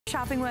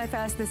Shopping with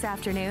us this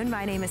afternoon.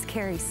 My name is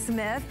Carrie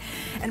Smith,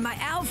 and my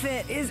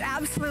outfit is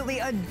absolutely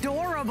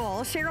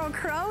adorable. Sheryl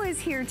Crow is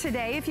here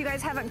today. If you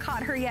guys haven't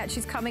caught her yet,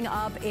 she's coming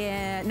up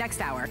in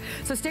next hour.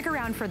 So stick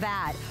around for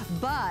that.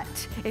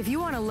 But if you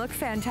want to look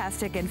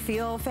fantastic and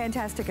feel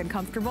fantastic and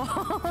comfortable,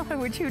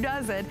 which who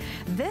doesn't,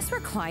 this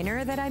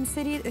recliner that I'm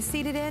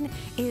seated in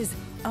is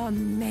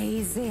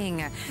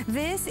amazing.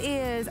 This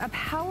is a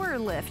power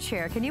lift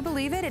chair. Can you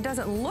believe it? It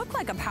doesn't look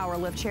like a power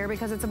lift chair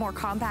because it's a more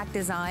compact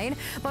design,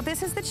 but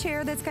this is the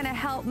chair that's going to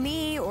help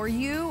me or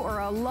you or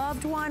a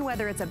loved one,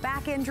 whether it's a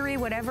back injury,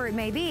 whatever it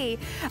may be,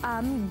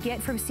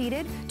 get from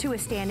seated to a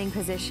standing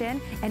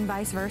position and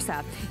vice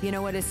versa. You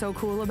know what is so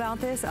cool about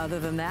this other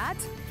than that?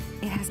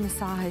 It has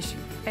massage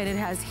and it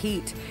has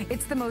heat.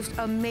 It's the most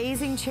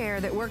amazing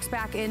chair that works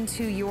back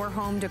into your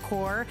home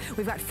decor.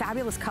 We've got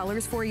fabulous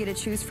colors for you to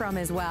choose from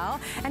as well.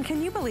 And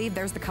can you believe,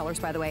 there's the colors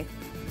by the way,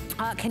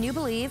 can you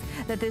believe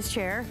that this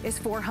chair is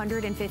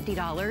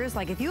 $450?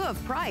 Like if you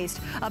have priced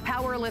a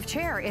power lift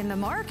chair in the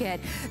market,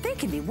 they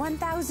can be $1,000,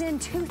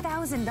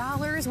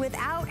 $2,000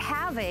 without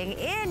having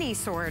any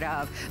sort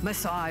of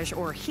massage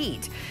or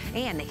heat.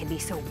 And they can be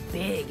so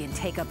big and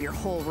take up your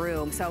whole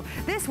room. So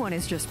this one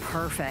is just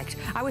perfect.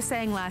 I was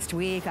saying last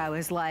week, I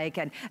was like,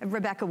 and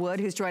Rebecca Wood,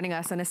 who's joining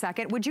us in a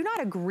second, would you not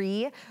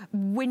agree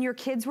when your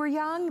kids were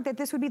young that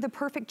this would be the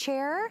perfect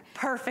chair?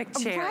 Perfect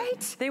chair.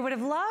 Right? They would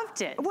have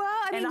loved it. Well,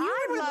 I mean, you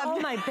would love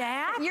my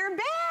back. Your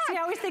back. See,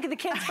 I always think of the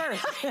kids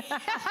first.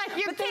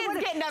 Your kids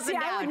getting up and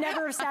down. I would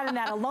never have sat in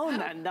that alone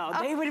then, though.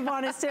 They would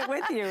want to sit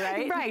with you,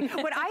 right? Right.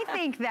 But I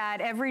think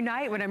that every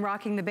night when I'm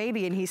rocking the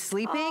baby and he's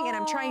sleeping and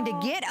I'm trying to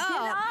get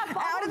up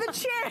out of the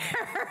chair.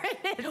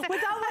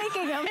 Without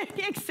waking him.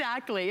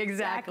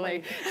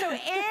 Exactly. So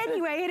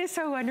anyway, it is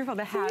so wonderful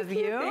to have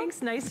you.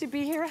 Thanks. Nice to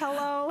be here.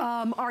 Hello.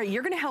 All right,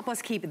 you're going to help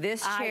us keep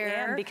this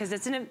chair. I am, because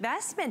it's an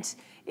investment.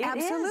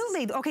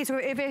 Absolutely. Okay, so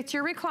if it's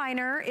your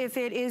recliner, if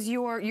it is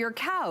your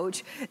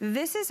couch,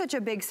 this is such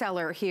a big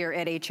seller here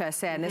at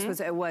HSN.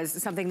 This was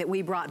something that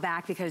we brought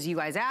back because you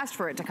guys asked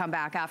for it to come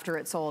back after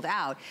it sold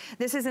out.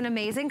 This is an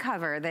amazing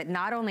cover that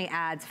not only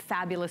adds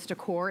fabulous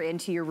decor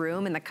into your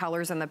room and the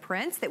colors and the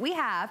prints that we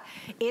have,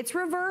 it's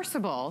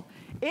reversible.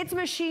 It's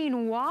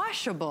machine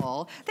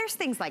washable. There's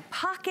things like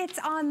pockets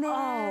on this.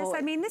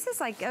 I mean, this is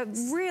like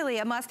really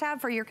a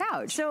must-have for your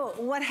couch. So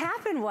what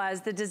happened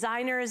was the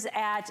designers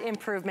at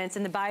Improvements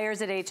and the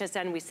buyers at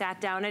HSN, we sat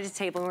down at a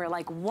table and we were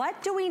like,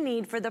 what do we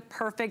need for the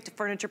perfect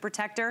furniture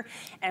protector?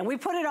 And we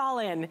put it all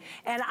in.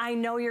 And I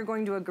know you're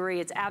going to agree,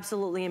 it's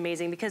absolutely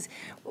amazing because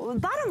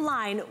bottom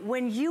line,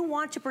 when you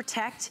want to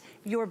protect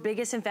your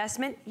biggest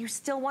investment, you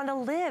still want to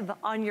live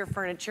on your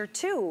furniture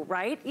too,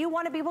 right? You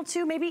want to be able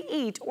to maybe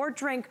eat or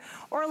drink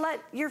or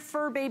let your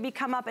fur baby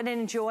come up and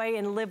enjoy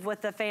and live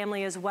with the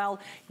family as well.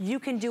 You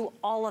can do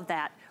all of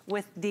that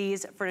with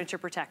these furniture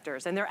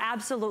protectors, and they're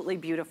absolutely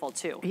beautiful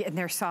too. Yeah, and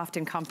they're soft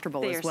and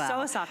comfortable as well.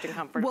 They're so soft and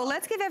comfortable. Well,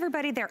 let's give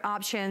everybody their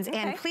options,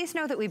 and please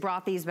know that we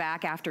brought these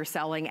back after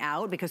selling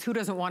out, because who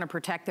doesn't want to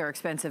protect their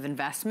expensive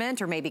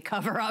investment or maybe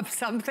cover up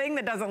something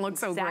that doesn't look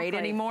so great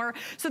anymore?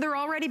 So they're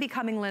already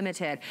becoming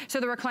limited. So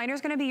the recliner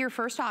is going to be your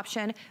first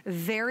option.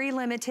 Very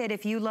limited.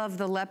 If you love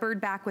the leopard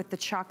back with the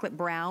chocolate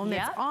brown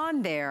that's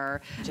on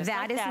there,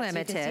 that is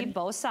limited. So you can see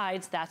both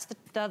sides. That's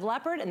the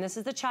leopard, and this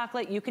is the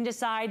chocolate. You can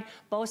decide.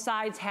 Both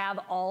sides have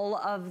all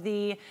of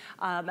the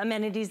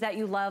amenities that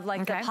you love,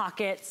 like the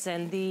pockets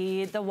and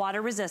the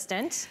water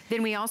resistant.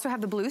 Then we also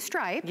have the blue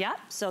stripe. Yep,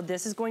 so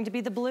this is going to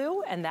be the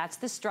blue, and that's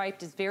the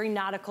striped. It's very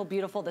nautical,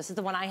 beautiful. This is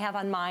the one I have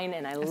on mine,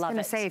 and I love it. I was going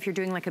to say, if you're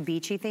doing like a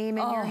beachy theme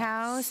in your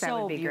house, that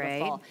would be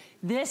beautiful. Great.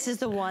 This is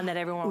the one that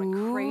everyone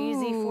went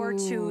crazy for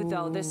too,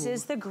 though. This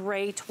is the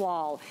gray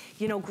toile.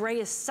 You know, gray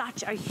is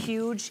such a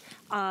huge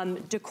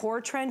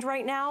decor trend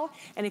right now,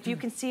 and if you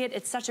can see it,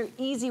 it's such an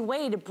easy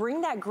way to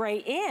bring that gray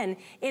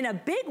in a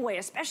big way,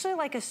 especially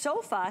like a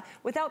sofa,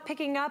 without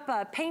picking up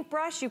a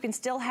paintbrush. You can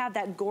still have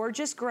that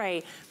gorgeous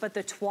gray, but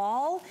the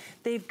toile,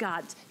 they've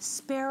got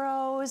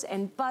sparrows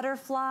and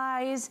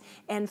butterflies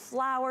and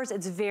flowers.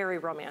 It's very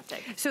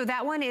romantic. So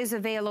that one is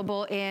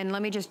available in,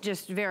 let me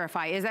just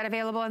verify, is that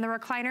available in the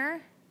recliner?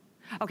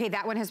 Okay,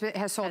 that one has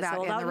sold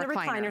out in the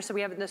recliner. So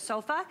we have it in the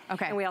sofa,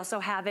 and we also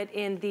have it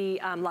in the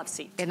love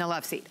seat. In the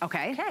love seat,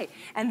 okay. Okay,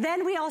 and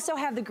then we also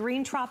have the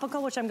green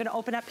tropical, which I'm gonna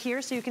open up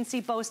here so you can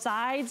see both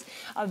sides.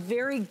 A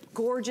very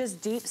gorgeous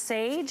deep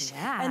sage.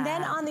 Yeah. And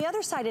then on the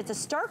other side, it's a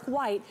stark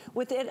white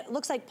with it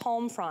looks like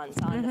palm fronds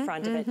on the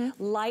front of it.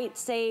 Light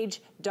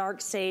sage,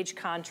 dark sage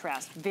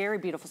contrast. Very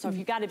beautiful. So if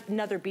you got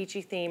another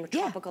beachy theme,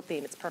 tropical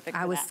theme, it's perfect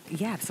for that.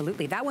 Yeah,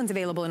 absolutely. That one's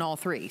available in all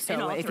three.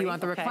 So if you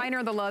want the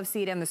recliner, the love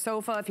seat, and the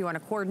sofa, if you want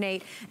to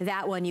coordinate,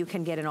 that one you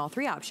can get in all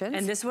three options.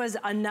 And this was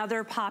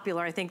another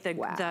popular. I think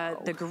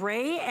the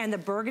gray and the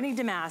burgundy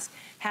damask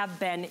have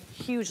been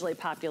hugely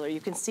popular. You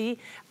can see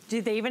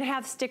Do they even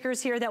have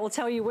stickers here that will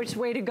tell you which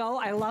way to go?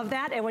 I love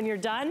that. And when you're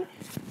done,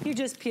 you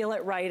just peel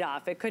it right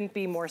off. It couldn't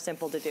be more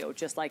simple to do,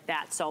 just like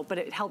that. So, but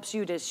it helps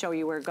you to show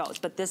you where it goes.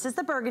 But this is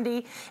the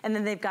burgundy, and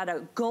then they've got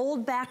a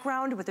gold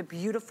background with a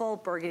beautiful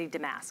burgundy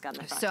damask on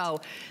the front.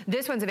 So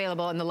this one's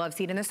available in the love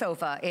seat and the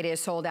sofa. It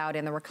is sold out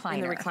in the recliner.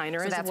 In the recliner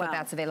so as that's well. What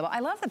that's available. I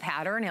love the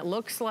pattern. It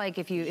looks like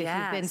if you've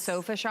been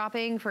sofa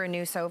shopping for a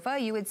new sofa,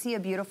 you would see a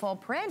beautiful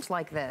print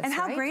like this. And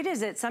how great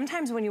is it?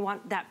 Sometimes when you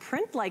want that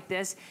print like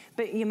this,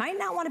 but you might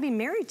not want to be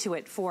married to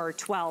it for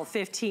 12,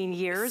 15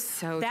 years.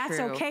 So that's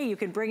true. okay. You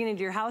can bring it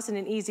into your house in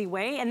an easy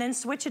way and then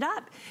switch it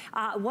up.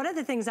 One of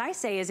the things I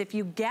say is if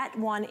you get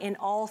one in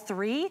all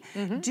three,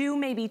 do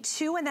maybe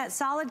 2 in that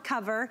solid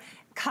color,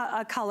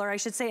 I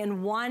should say,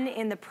 and 1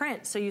 in the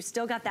print. So you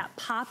still got that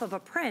pop of a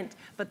print,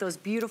 but those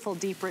beautiful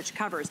deep rich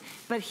covers.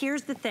 But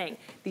here's the thing,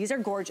 these are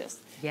gorgeous.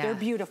 Yeah. They're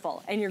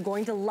beautiful, and you're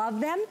going to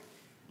love them,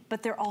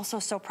 but they're also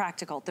so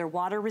practical. They're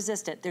water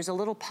resistant. There's a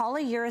little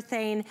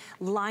polyurethane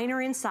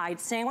liner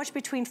inside, sandwiched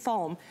between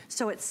foam,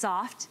 so it's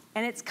soft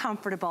and it's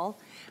comfortable.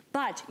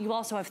 But you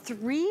also have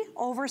 3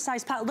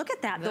 oversized pockets. Look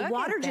at that. The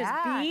water just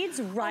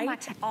beads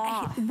right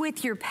off.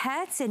 With your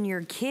pets and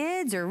your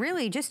kids, or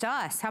really just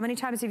us, how many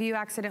times have you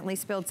accidentally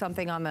spilled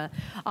something on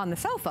the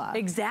sofa?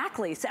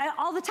 Exactly. So,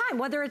 all the time,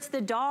 whether it's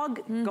the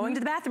dog going to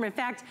the bathroom. In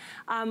fact,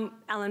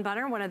 Ellen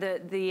Bunner, one of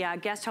the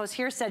guest hosts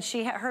here, said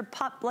her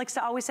pup likes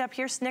to always sit up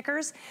here,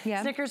 Snickers.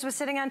 Yeah. Snickers was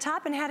sitting on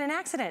top and had an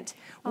accident.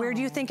 Where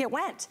do you think it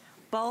went?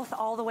 Both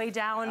all the way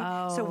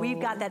down. So we've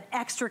got that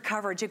extra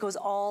coverage. It goes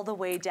all the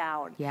way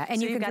down. Yeah, and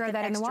so you can throw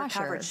that in the washer.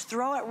 Coverage.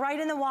 Throw it right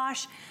in the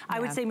wash.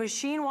 I would say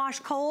machine wash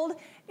cold,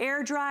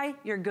 air dry,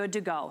 you're good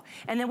to go.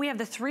 And then we have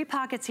the 3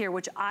 pockets here,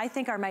 which I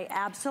think are my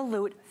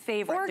absolute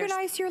favorite.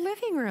 Organize your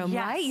living room,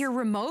 right? Your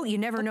remote, you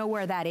never know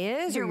where that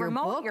is, or your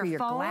remote, book, or your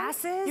phone,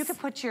 glasses. You can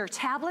put your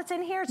tablets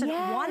in here. It's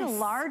one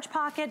large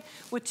pocket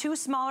with 2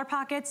 smaller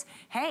pockets.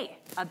 Hey,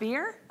 a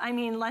beer? I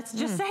mean, let's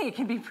just say it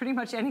can be pretty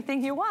much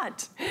anything you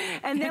want.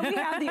 And then we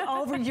have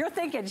the you're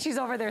thinking, she's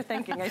over there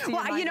thinking. I see.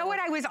 Well, you know what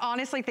I was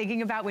honestly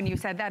thinking about when you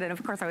said that, and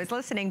of course I was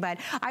listening, but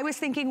I was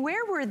thinking,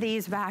 where were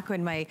these back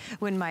when my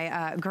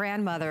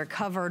grandmother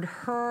covered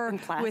her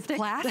with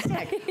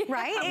plastic,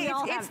 right?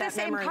 It's the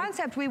same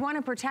concept. We want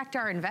to protect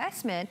our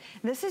investment.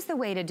 This is the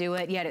way to do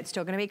it, yet it's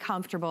still going to be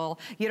comfortable.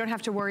 You don't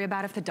have to worry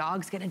about if the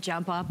dog's going to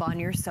jump up on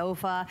your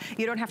sofa.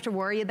 You don't have to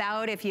worry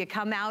about if you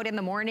come out in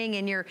the morning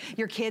and your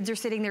kids are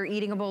sitting there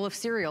eating a bowl of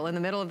cereal in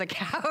the middle of the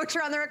couch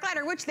or on the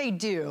recliner, which they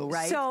do,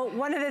 right? So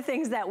one of the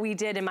things that we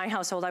did in my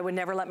household, I would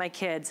never let my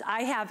kids,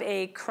 I have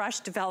a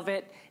crushed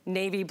velvet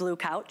navy blue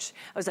couch.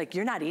 I was like,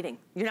 you're not eating.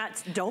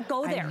 Don't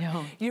go there. I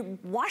know. You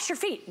wash your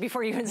feet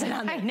before you even sit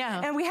on there. I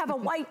know. And we have a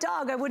white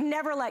dog. I would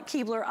never let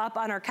Keebler up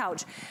on our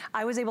couch.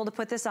 I was able to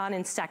put this on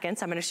in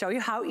seconds. I'm gonna show you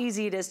how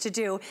easy it is to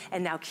do.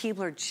 And now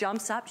Keebler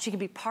jumps up. She can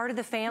be part of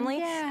the family.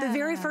 Yeah. The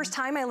very first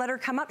time I let her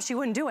come up, she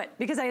wouldn't do it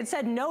because I had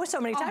said no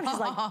so many times. She's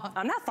like,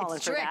 I'm not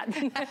falling for that.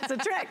 It's a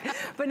trick.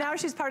 But now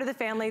she's part of the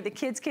family. The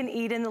kids can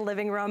eat in the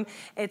living room.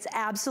 It's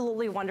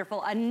absolutely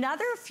wonderful.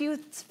 Another few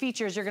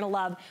features you're gonna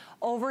love,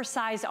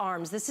 oversized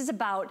arms. This is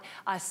about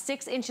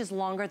 6 inches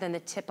longer than the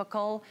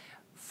typical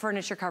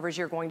furniture covers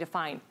you're going to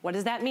find. What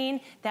does that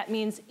mean? That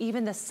means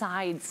even the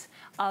sides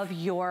of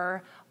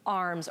your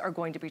arms are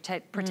going to be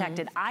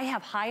protected. I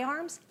have high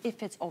arms, it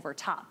fits over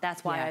top.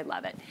 That's why I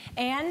love it.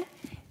 And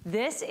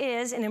this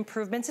is an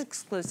Improvements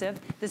exclusive,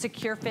 the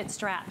Secure Fit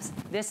straps.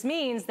 This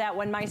means that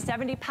when my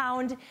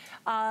 70-pound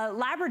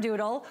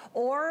Labradoodle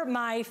or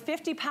my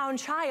 50-pound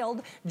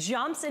child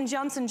jumps and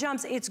jumps and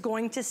jumps, it's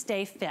going to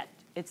stay fit.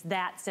 It's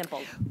that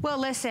simple. Well,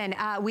 listen,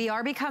 we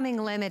are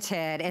becoming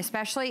limited,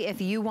 especially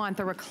if you want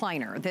the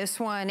recliner.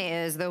 This one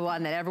is the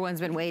one that everyone's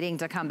been waiting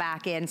to come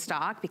back in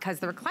stock, because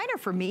the recliner,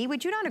 for me,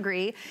 would you not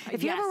agree?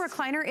 If you have a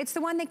recliner, it's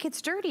the one that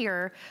gets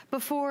dirtier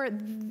before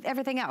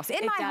everything else.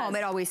 In my home,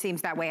 it always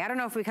seems that way. I don't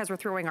know if because we're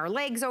throwing our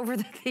legs over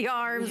the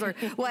arms or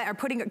what, or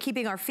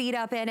keeping our feet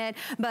up in it,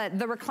 but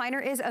the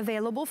recliner is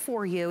available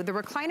for you. The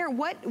recliner,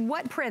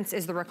 what prints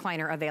is the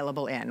recliner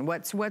available in?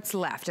 What's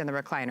left in the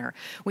recliner?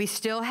 We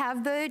still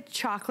have the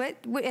chocolate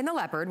in the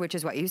leopard, which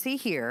is what you see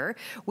here.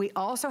 We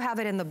also have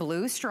it in the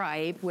blue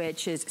stripe,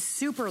 which is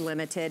super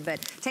limited, but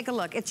take a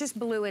look. It's just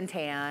blue and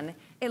tan.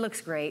 It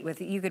looks great.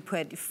 You could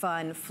put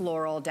fun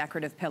floral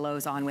decorative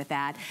pillows on with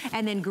that.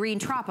 And then green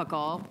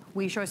tropical.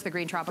 Will you show us the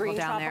green tropical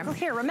down there?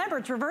 Here, remember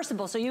it's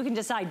reversible, so you can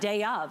decide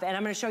day of, and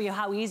I'm gonna show you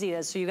how easy it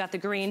is. So you got the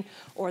green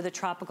or the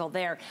tropical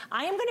there.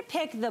 I am gonna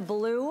pick the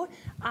blue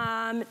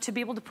to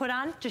be able to put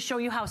on to show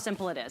you how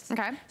simple it is.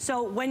 Okay.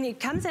 So when it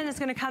comes in, it's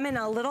gonna come in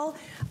a little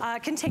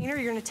container.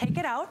 You're gonna take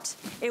it out.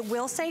 It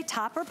will say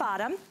top or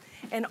bottom,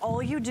 and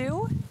all you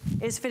do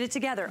is fit it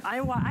together. I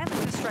like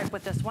to stripe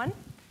with this one.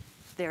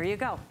 There you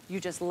go. You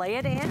just lay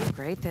it in.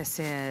 Great this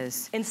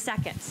is. In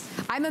seconds.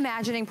 I'm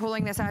imagining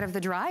pulling this out of the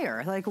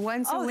dryer like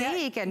once a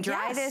week and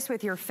dry this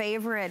with your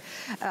favorite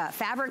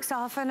fabric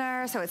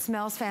softener so it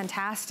smells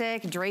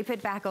fantastic. Drape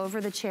it back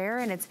over the chair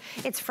and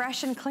it's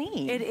fresh and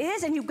clean. It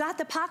is, and you've got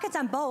the pockets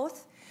on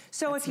both.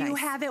 So That's if you nice.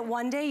 have it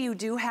one day, you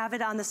do have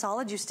it on the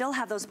solid, you still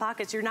have those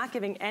pockets. You're not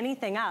giving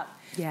anything up.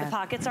 Yeah. The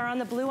pockets are on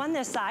the blue on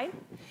this side.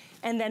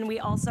 And then we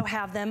also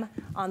have them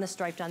on the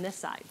striped on this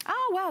side.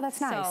 Oh, wow,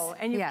 that's nice. So,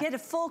 and you get a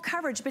full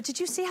coverage, but did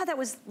you see how that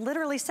was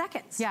literally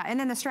seconds? Yeah, and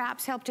then the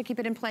straps help to keep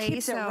it in place.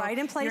 Keeps it right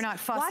in place. You're not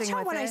fussing with it.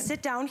 Watch how when I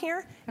sit down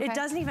here, it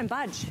doesn't even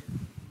budge.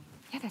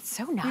 Yeah, that's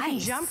so nice. You can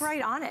jump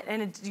right on it,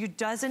 and it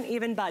doesn't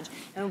even budge.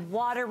 And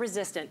water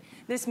resistant.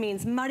 This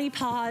means muddy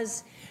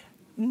paws,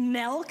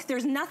 milk.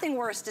 There's nothing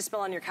worse to spill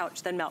on your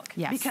couch than milk.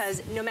 Yes.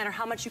 Because no matter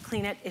how much you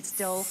clean it, it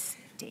still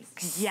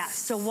stinks. Yes.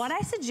 So what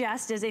I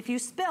suggest is if you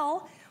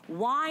spill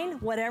wine,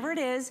 whatever it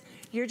is,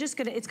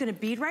 it's gonna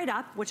bead right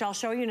up, which I'll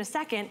show you in a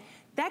second.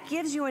 That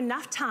gives you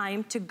enough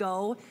time to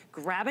go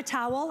grab a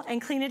towel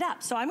and clean it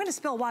up. So I'm gonna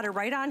spill water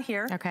right on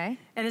here. Okay.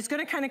 And it's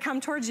gonna kind of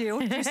come towards you.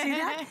 Do you see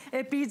that?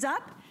 It beads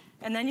up.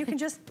 And then you can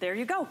just, there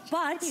you go.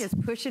 But you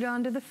just push it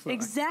onto the floor.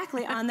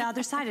 Exactly, on the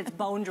other side, it's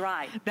bone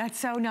dry. That's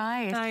so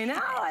nice. I know,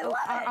 I love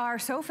it. Our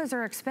sofas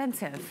are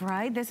expensive,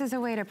 right? This is a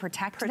way to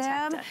protect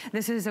them.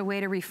 This is a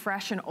way to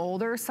refresh an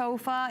older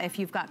sofa. If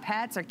you've got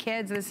pets or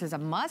kids, this is a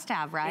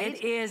must-have, right?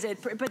 It is,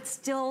 but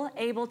still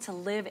able to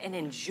live and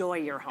enjoy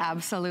your home.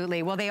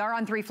 Absolutely. Well, they are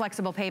on 3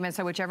 flexible payments,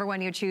 so whichever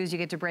one you choose, you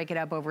get to break it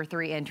up over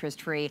 3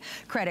 interest-free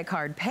credit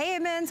card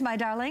payments. My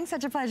darling,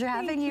 such a pleasure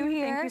having you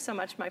here. Thank you so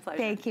much, my pleasure.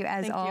 Thank you,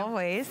 as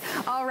always.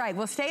 All right,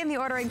 we'll stay in the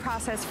ordering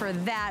process for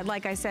that.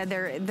 Like I said,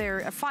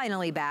 they're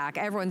finally back.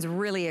 Everyone's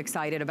really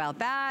excited about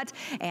that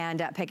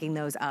and picking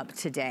those up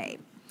today.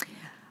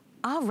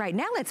 All right,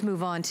 now let's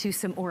move on to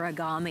some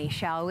origami,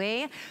 shall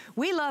we?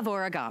 We love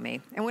origami.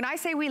 And when I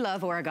say we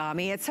love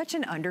origami, it's such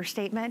an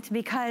understatement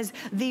because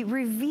the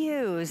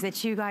reviews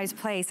that you guys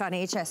place on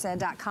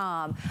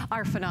hsn.com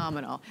are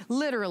phenomenal.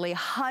 Literally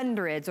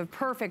hundreds of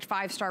perfect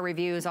 5-star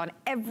reviews on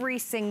every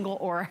single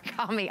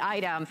origami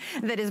item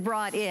that is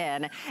brought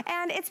in.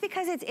 And it's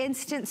because it's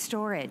instant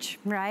storage,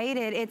 right?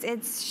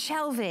 It's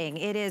shelving.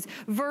 It is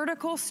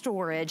vertical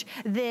storage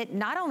that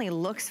not only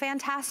looks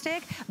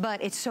fantastic,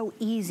 but it's so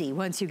easy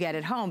once you get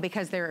at home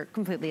because they're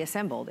completely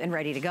assembled and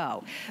ready to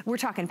go. We're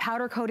talking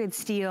powder coated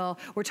steel.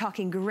 We're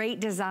talking great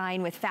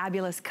design with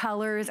fabulous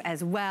colors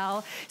as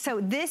well.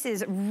 So this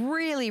is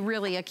really,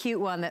 really a cute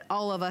one that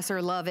all of us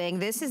are loving.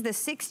 This is the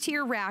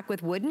 6-tier rack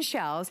with wooden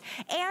shelves,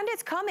 and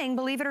it's coming,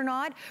 believe it or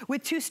not,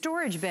 with 2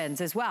 storage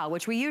bins as well,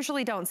 which we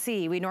usually don't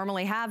see. We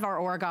normally have our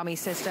origami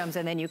systems,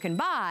 and then you can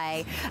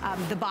buy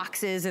the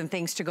boxes and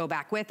things to go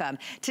back with them.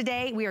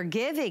 Today, we are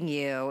giving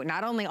you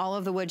not only all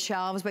of the wood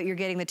shelves, but you're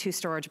getting the 2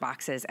 storage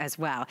boxes as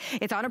well.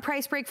 It's on a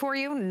price break for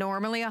you,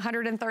 normally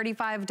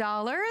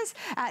 $135.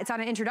 It's on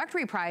an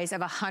introductory price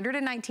of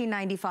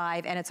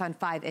 $119.95, and it's on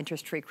 5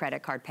 interest-free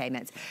credit card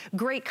payments.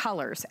 Great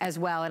colors as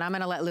well, and I'm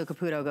gonna let Lou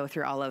Caputo go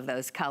through all of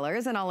those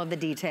colors and all of the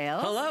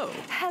details. Hello.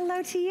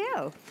 Hello to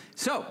you.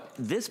 So,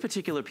 this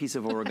particular piece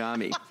of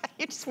origami.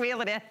 You just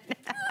wheel it in.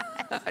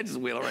 I just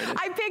wheel it right in.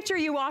 I picture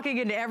you walking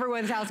into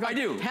everyone's house going, I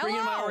do, hello. bring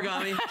in my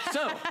origami.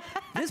 So,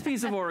 this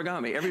piece of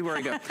origami, everywhere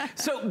I go.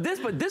 So,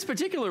 this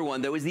particular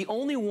one, though, is the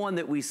only one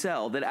that we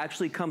sell that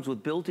actually comes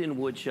with built-in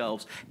wood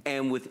shelves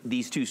and with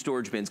these 2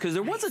 storage bins. Because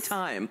there was a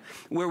time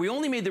where we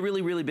only made the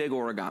really, really big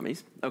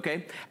origamis,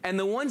 okay? And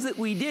the ones that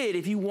we did,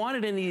 if you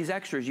wanted any of these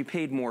extras, you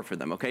paid more for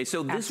them, okay?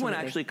 So this one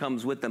actually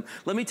comes with them.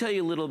 Let me tell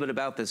you a little bit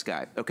about this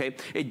guy, okay?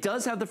 It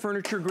does have the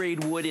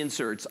furniture-grade wood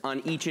inserts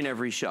on each and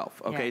every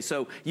shelf, okay? Yeah.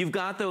 So you've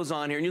got those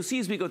on here, and you'll see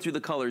as we go through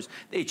the colors,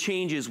 it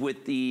changes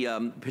with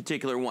the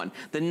particular one.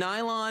 The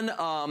nylon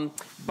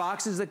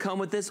boxes that come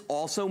with this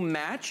also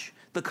match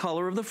the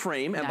color of the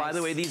frame. And by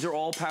the way, these are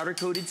all powder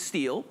coated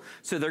steel,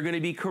 so they're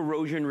gonna be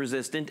corrosion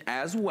resistant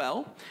as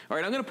well. All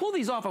right, I'm gonna pull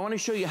these off. I wanna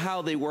show you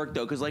how they work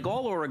though, because like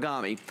all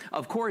origami,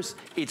 of course,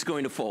 it's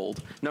going to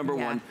fold, number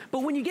one. But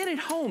when you get it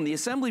home, the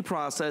assembly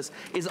process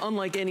is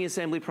unlike any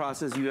assembly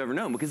process you've ever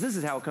known, because this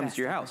is how it comes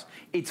to your house.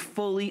 It's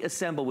fully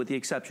assembled with the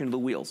exception of the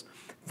wheels.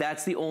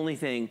 That's the only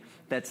thing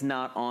that's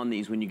not on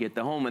these when you get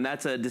the home, and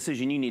that's a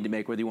decision you need to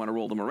make whether you wanna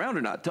roll them around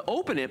or not. To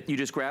open it, you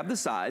just grab the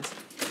sides,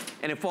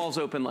 and it falls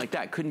open like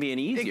that. Couldn't be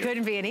any easier. It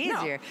couldn't be any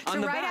easier. No,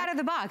 so right out of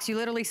the box, you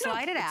literally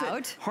slide it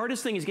out.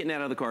 Hardest thing is getting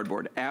out of the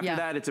cardboard. After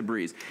that, it's a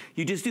breeze.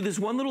 You just do this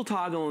one little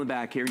toggle in the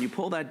back here, and you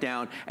pull that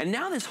down, and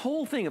now this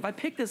whole thing, if I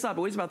pick this up,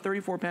 it weighs about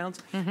 34 pounds.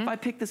 If I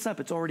pick this up,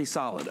 it's already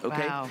solid,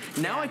 okay? Wow.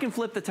 Now I can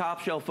flip the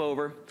top shelf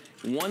over,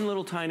 one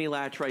little tiny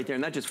latch right there,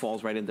 and that just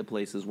falls right into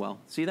place as well.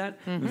 See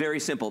that? Very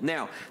simple.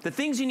 Now, the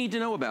things you need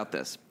to know about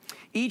this.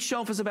 Each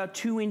shelf is about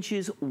 2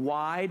 inches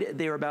wide.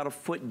 They're about 1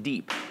 foot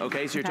deep,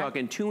 okay? So you're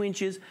talking 2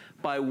 inches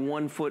by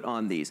 1 foot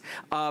on these.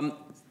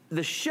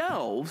 The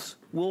shelves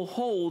will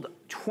hold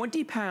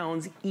 20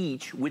 pounds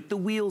each with the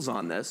wheels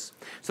on this.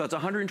 So that's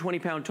 120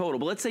 pound total.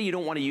 But let's say you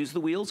don't want to use the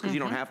wheels because you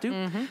don't have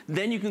to.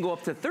 Then you can go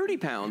up to 30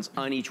 pounds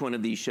on each one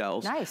of these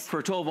shelves for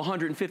a total of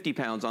 150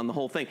 pounds on the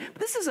whole thing. But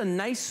this is a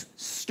nice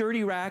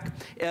sturdy rack.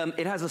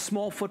 It has a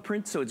small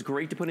footprint, so it's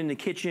great to put in the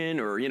kitchen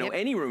or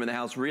any room in the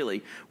house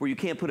really where you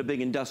can't put a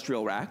big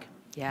industrial rack.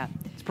 Yeah.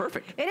 It's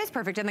perfect. It is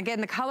perfect, and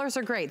again, the colors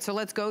are great. So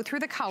let's go through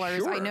the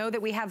colors. Sure. I know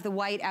that we have the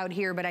white out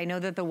here, but I know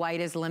that the white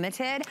is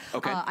limited.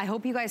 Okay. I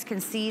hope you guys can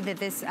see that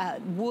this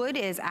wood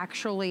is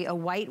actually a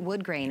white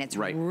wood grain. It's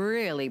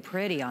really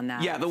pretty on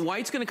that. Yeah, the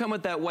white's gonna come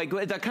with that white,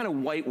 that kind of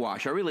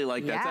whitewash. I really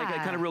like that. Yeah. It's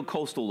like a kind of real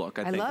coastal look,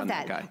 I think, love on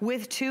that guy.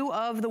 With 2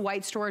 of the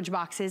white storage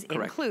boxes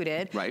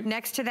included. Right.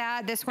 Next to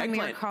that, this one we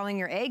are calling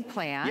your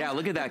eggplant. Yeah,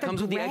 look at that.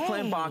 Comes with the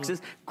eggplant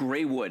boxes,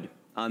 gray wood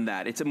on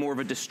that. It's a more of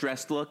a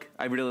distressed look.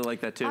 I really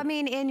like that too. I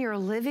mean, in your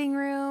living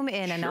room,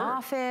 in an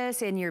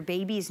office, in your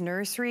baby's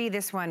nursery,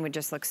 this one would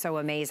just look so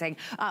amazing.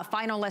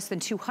 Final less than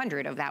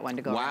 200 of that one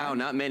to go around.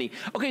 Not many.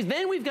 Okay,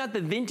 then we've got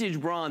the vintage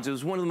bronze. It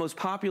was one of the most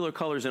popular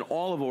colors in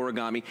all of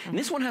origami. And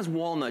this one has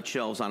walnut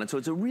shelves on it, so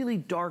it's a really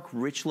dark,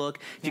 rich look.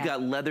 If you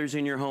got leathers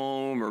in your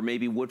home or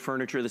maybe wood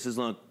furniture, this is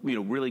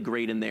really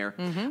great in there.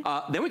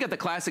 Then we got the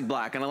classic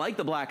black, and I like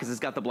the black because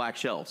it's got the black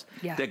shelves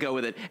that go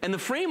with it. And the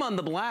frame on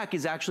the black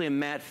is actually a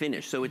matte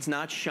finish, so it's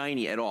not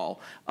shiny at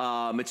all.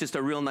 It's just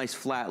a real nice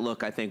flat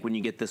look, I think, when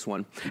you get this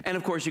one. And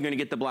of course, you're gonna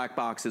get the black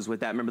boxes with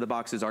that. Remember, the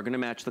boxes are gonna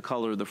match the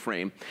color of the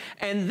frame.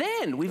 And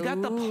then we've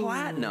got the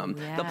platinum.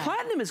 The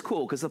platinum is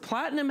cool because the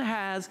platinum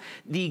has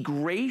the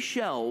gray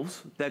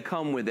shelves that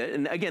come with it.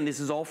 And again, this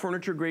is all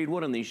furniture grade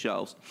wood on these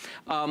shelves.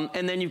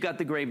 And then you've got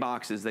the gray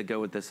boxes that go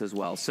with this as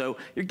well. So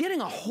you're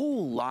getting a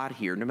whole lot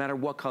here, no matter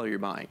what color you're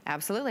buying.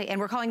 Absolutely, and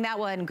we're calling that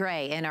one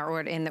gray in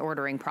the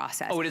ordering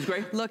process. Oh, it is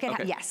gray? Look at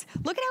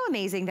look at how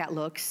amazing that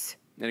looks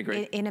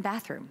in a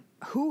bathroom.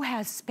 Who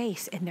has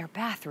space in their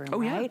bathroom,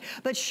 right?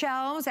 But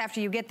shelves,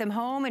 after you get them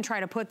home and try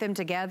to put them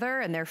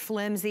together and they're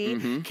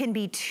flimsy, can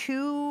be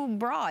too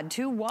broad,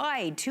 too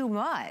wide, too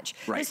much.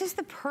 This is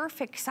the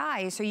perfect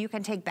size, so you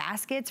can take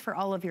baskets for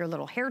all of your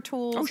little hair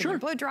tools and your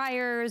blow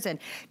dryers and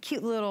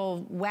cute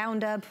little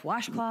wound up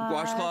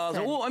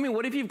washcloths. Well, I mean,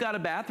 what if you've got a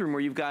bathroom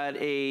where you've got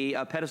a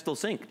pedestal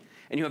sink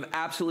and you have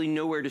absolutely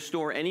nowhere to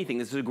store anything?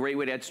 This is a great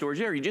way to add storage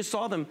there. You just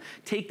saw them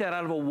take that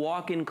out of a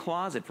walk-in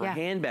closet for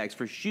handbags,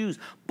 for shoes,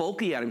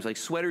 bulky items like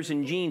sweaters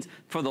and jeans,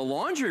 for the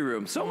laundry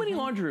room. So many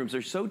laundry rooms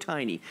are so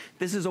tiny.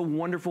 This is a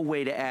wonderful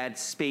way to add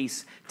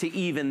space to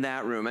even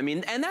that room. I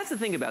mean, and that's the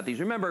thing about these.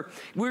 Remember,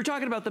 we were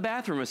talking about the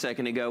bathroom a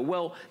second ago.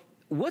 Well,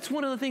 what's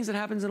one of the things that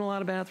happens in a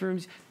lot of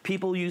bathrooms?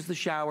 People use the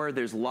shower,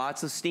 there's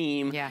lots of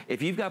steam.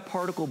 If you've got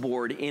particle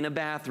board in a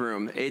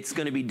bathroom, it's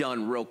gonna be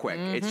done real quick.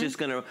 It's just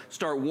gonna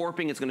start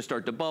warping, it's gonna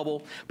start to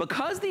bubble.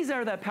 Because these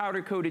are that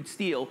powder coated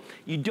steel,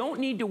 you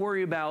don't need to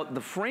worry about the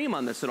frame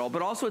on this at all,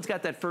 but also it's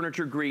got that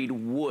furniture grade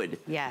wood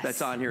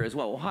that's on here as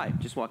well. Well, hi,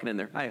 just walking in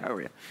there. Hi, how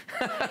are you?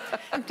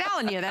 I'm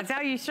telling you, that's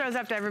how you shows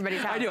up to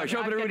everybody's house. I do, I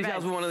show up at everybody's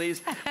house with one of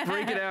these,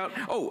 break it out.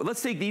 Oh,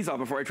 let's take these off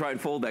before I try and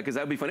fold that, because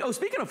that'd be funny. Oh,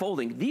 speaking of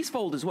folding, these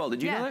fold as well.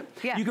 Did you know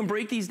that? You can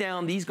break these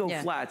down, these go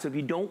flat, so if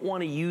you don't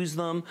want to use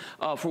them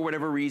for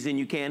whatever reason,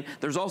 you can.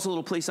 There's also a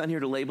little place on here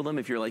to label them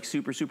if you're like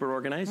super, super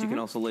organized. You can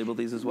also label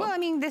these as well. Well, I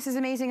mean, this is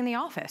amazing in the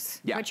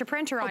office. Put your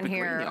printer on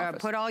here,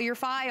 put all your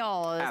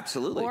files.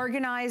 Absolutely.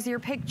 Organize your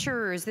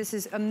pictures. This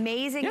is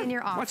amazing in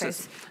your office. Watch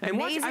this. And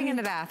amazing in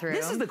the bathroom.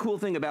 This is the cool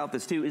thing about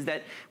this too, is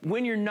that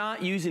when you're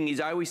not using these,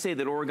 I always say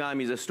that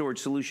origami is a storage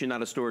solution,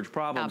 not a storage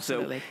problem.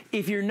 Absolutely. So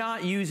if you're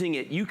not using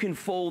it, you can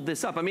fold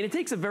this up. I mean, it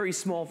takes a very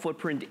small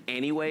footprint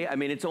anyway. I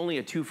mean, it's only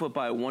a 2 foot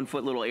by a 1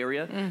 foot little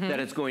area that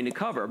it's going to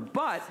cover.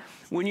 But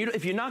when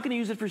if you're not going to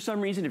use it for some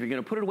reason, if you're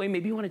going to put it away,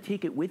 maybe you want to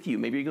take it with you.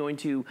 Maybe you're going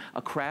to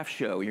a craft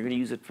show. You're going to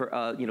use it for,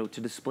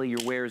 to display your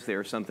wares there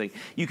or something.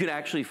 You could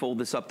actually fold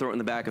this up, throw it in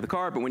the back of the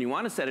car. But when you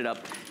want to set it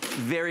up,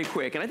 very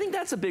quick. And I think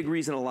that's a big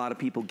reason a lot of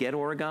people get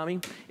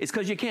origami, is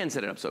because you can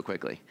set it up so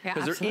quickly.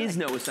 Because there is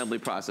no assembly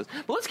process.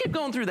 But let's keep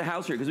going through the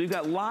house here, because we've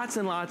got lots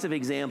and lots of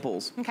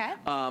examples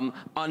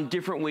on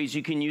different ways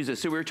you can use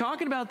this. So we were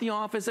talking about the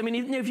office. I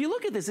mean, if you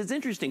look at this, it's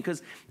interesting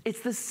because it's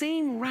the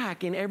same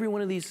rack in every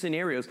one of these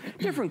scenarios,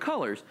 different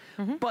colors,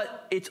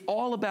 but it's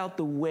all about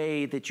the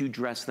way that you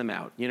dress them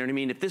out. You know what I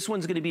mean? If this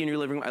one's gonna be in your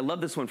living room, I love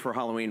this one for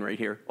Halloween right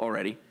here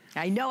already.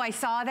 I know, I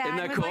saw that. Isn't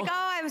that I was cool? like,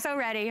 oh, I'm so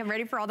ready. I'm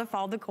ready for all the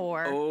fall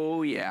decor.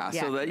 Oh, yeah.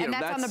 So that, and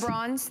that's on the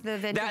bronze, the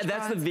vintage bronze?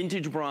 That's the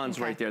vintage bronze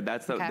right there.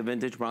 That's the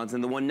vintage bronze.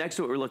 And the one next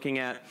to it we're looking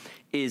at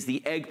is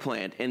the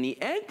eggplant. And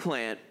the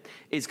eggplant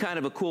is kind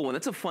of a cool one.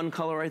 That's a fun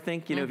color, I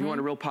think, you know, if you want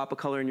a real pop of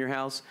color in your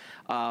house.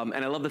 And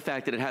I love the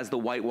fact that it has the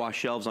whitewash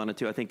shelves on it,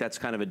 too. I think that's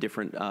kind of a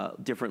different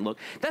different look.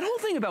 That whole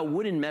thing about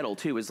wood and metal,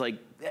 too, is like,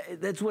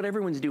 that's what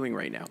everyone's doing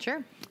right now.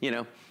 Sure. You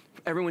know?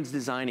 Everyone's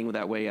designing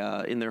that way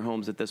in their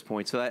homes at this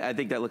point. So I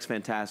think that looks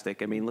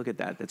fantastic. I mean, look at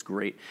that. That's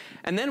great.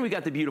 And then we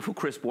got the beautiful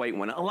crisp white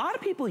one. A lot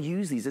of people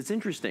use these. It's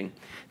interesting.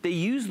 They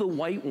use the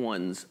white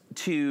ones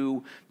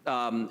to,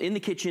 in the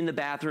kitchen, the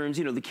bathrooms,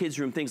 you know, the kids'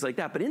 room, things like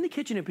that. But in the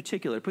kitchen in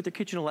particular, put their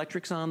kitchen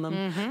electrics on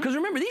them. Because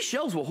remember, these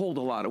shelves will hold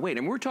a lot of weight.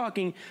 And we're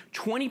talking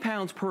 20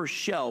 pounds per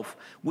shelf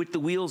with the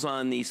wheels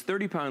on these,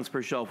 30 pounds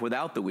per shelf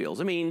without the wheels.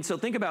 I mean, so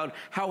think about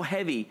how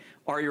heavy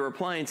are your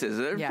appliances.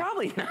 They're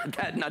probably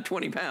not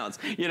 20 pounds,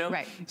 you know?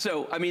 Right.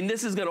 So, I mean,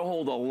 this is gonna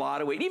hold a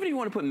lot of weight. Even if you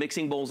wanna put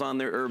mixing bowls on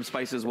there, herbs,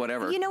 spices,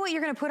 whatever. You know what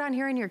you're gonna put on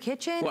here in your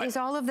kitchen? Is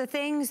all of the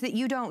things that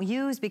you don't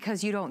use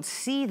because you don't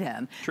see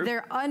them. True.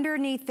 They're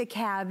underneath the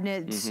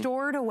cabinet,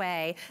 stored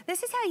away.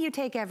 This is how you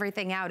take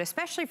everything out,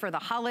 especially for the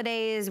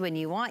holidays when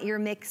you want your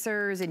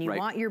mixers and you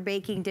want your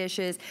baking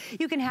dishes.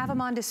 You can have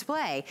them on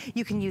display.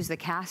 You can use the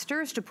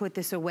casters to put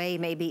this away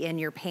maybe in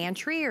your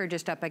pantry or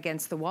just up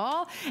against the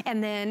wall,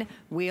 and then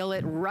wheel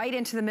it right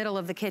into the middle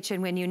of the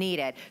kitchen when you need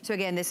it. So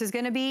again, this is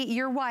gonna be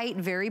your white,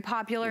 very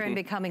popular and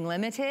becoming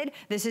limited.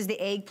 This is the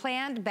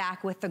eggplant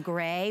back with the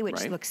gray,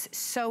 which looks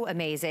so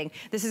amazing.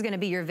 This is gonna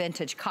be your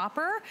vintage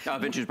copper.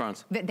 Vintage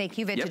bronze. Thank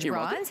you, vintage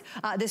bronze.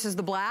 This is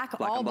the black,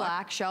 all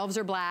black, shelves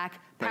are black.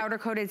 Powder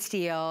coated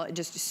steel,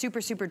 just super,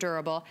 super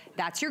durable.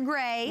 That's your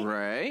gray.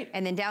 Right.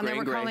 And then down there,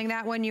 we're calling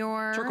that one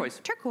your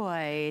turquoise.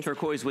 Turquoise.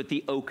 Turquoise with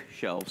the oak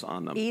shelves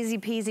on them. Easy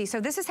peasy. So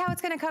this is how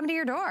it's gonna come to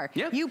your door.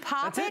 Yep. You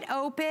pop it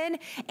open,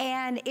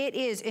 and it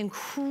is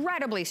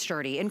incredibly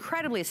sturdy,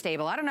 incredibly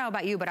stable. I don't know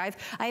about you, but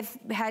I've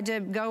had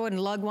to go and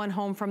lug one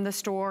home from the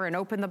store and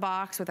open the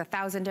box with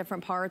 1,000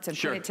 different parts and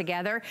put it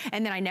together,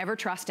 and then I never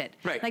trust it.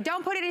 Right. Like,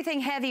 don't put anything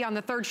heavy on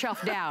the third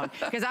shelf down,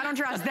 because I don't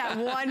trust that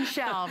one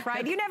shelf,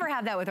 right? You never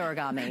have that with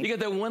origami. You got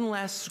that one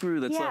last screw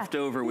that's left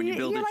over when you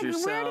build it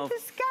yourself. Where did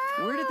this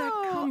go? Where did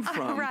that come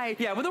from? Right.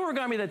 Yeah, with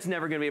origami, that's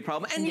never gonna be a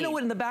problem. And you know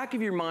what, in the back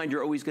of your mind,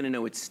 you're always gonna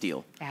know it's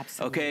steel.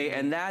 Absolutely. Okay,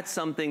 and that's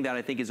something that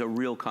I think is a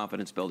real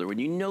confidence builder. When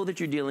you know that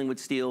you're dealing with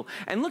steel,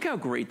 and look how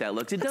great that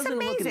looks. It doesn't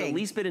look in the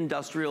least bit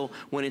industrial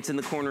when it's in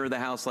the corner of the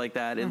house like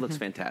that. It looks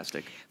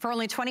fantastic. For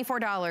only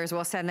 $24,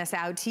 we'll send this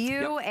out to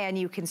you, and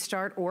you can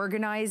start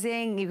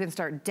organizing, you can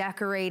start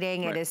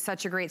decorating. It is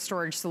such a great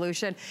storage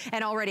solution,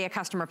 and already a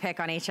customer pick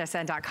on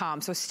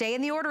hsn.com. So stay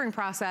in the ordering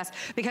process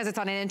because it's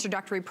on an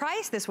introductory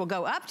price. This will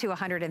go up to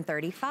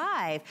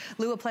 $135.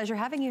 Lou, a pleasure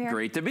having you here.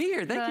 Great to be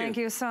here, thank you. Thank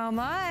you so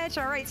much.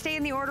 All right, stay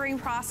in the ordering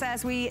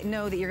process. We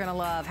know that you're gonna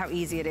love how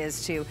easy it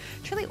is to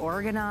truly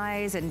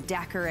organize and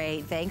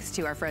decorate thanks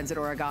to our friends at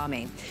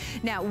Origami.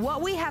 Now,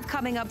 what we have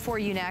coming up for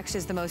you next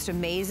is the most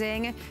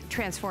amazing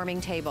transforming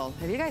table.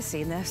 Have you guys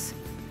seen this?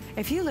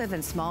 If you live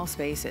in small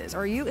spaces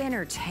or you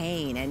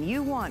entertain and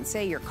you want,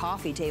 say, your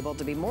coffee table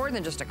to be more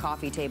than just a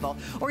coffee table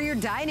or your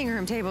dining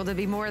room table to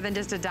be more than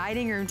just a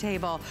dining room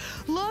table,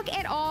 look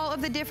at all of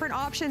the different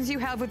options you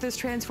have with this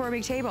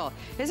transforming table.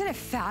 Isn't it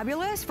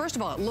fabulous? First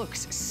of all, it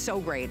looks so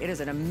great. It is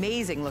an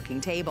amazing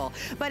looking table,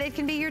 but it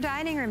can be your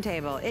dining room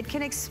table. It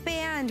can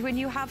expand when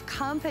you have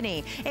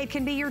company. It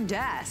can be your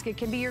desk. It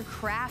can be your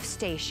craft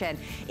station.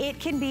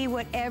 It can be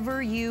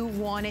whatever you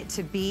want it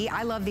to be.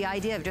 I love the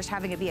idea of just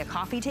having it be a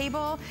coffee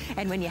table.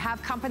 And when you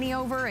have company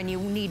over and you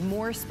need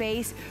more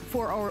space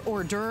for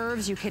hors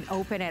d'oeuvres, you can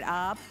open it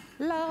up.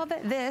 Love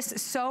this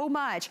so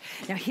much.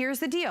 Now here's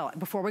the deal.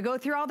 Before we go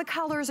through all the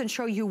colors and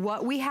show you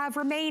what we have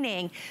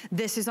remaining,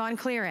 this is on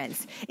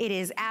clearance. It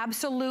is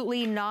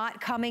absolutely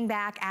not coming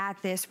back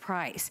at this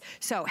price.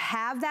 So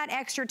have that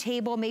extra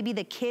table, maybe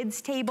the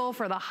kids' table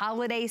for the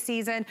holiday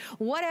season,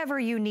 whatever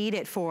you need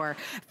it for.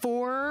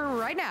 For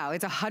right now,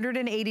 it's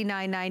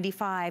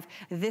 $189.95.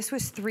 This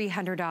was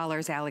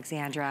 $300,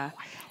 Alexandra.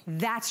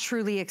 That's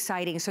truly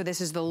exciting. So this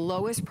is the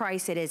lowest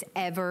price it has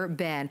ever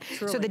been.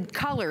 Truly. So the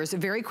colors,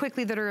 very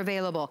quickly, that are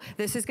available.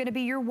 This is gonna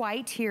be your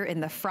white here in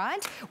the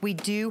front. We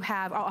do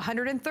have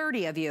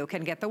 130 of you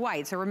can get the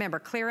white. So remember,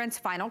 clearance,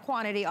 final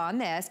quantity on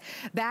this.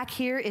 Back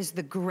here is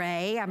the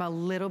gray. I'm a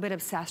little bit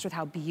obsessed with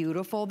how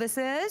beautiful this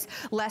is.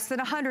 Less than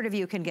 100 of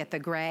you can get the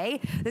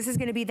gray. This is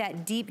gonna be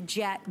that deep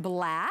jet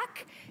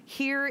black.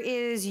 Here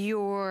is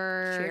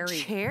your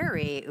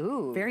cherry.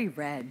 Ooh. Very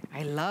red.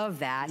 I love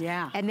that.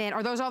 Yeah. And then,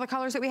 are those all the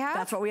colors that we have?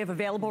 That's what we have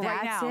available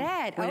right now.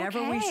 That's it.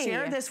 Whenever we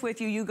share this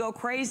with you, you go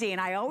crazy.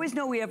 And I always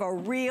know we have a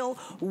real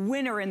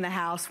winner in the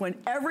house when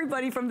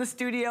everybody from the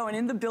studio and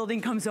in the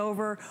building comes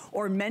over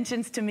or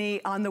mentions to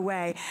me on the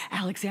way,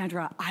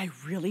 Alexandra, I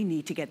really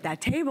need to get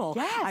that table.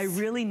 Yes. I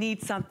really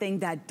need something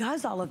that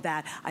does all of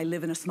that. I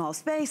live in a small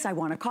space. I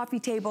want a coffee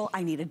table.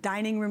 I need a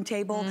dining room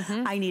table.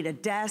 I need a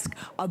desk,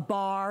 a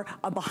bar,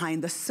 a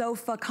behind the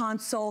sofa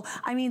console.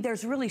 I mean,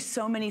 there's really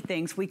so many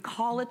things. We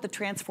call it the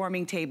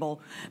transforming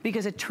table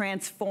because it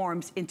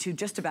transforms into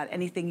just about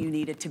anything you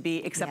need it to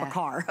be except a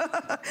car.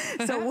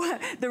 So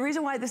the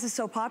reason why this is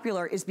so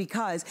popular is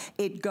because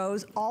it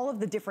goes all of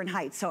the different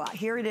heights. So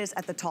here it is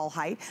at the tall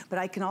height, but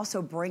I can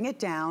also bring it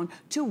down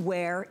to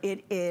where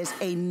it is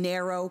a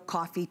narrow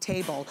coffee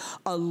table,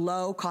 a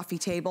low coffee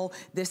table.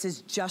 This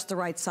is just the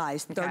right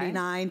size,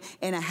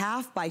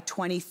 39.5 by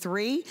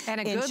 23 and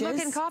a inches. good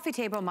looking coffee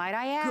table, might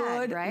I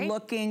add, Good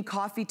looking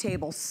coffee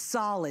table,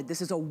 solid.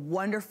 This is a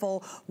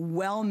wonderful,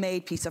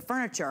 well-made piece of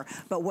furniture.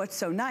 But what's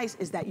so nice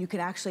is that you can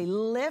actually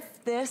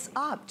lift this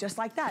up just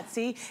like that.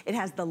 See, it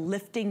has the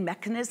lifting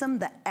mechanism,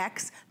 the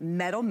X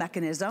metal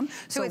mechanism.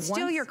 So it's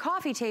still your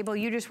coffee table,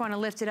 you just want to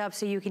lift it up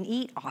so you can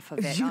eat off of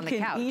it on the couch. You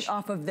can eat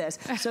off of this.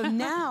 So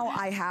now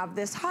I have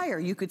this higher.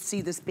 You could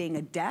see this being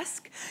a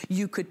desk.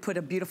 You could put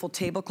a beautiful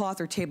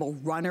tablecloth or table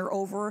runner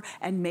over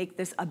and make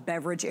this a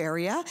beverage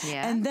area.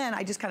 Yeah. And then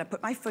I just kind of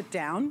put my foot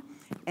down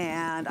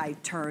and I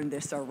turn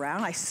this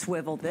around, I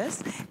swivel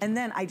this, and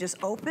then I just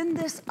open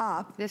this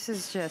up. This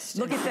is just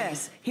Look at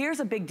this. Here's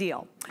a big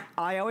deal.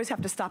 I always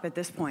have to stop at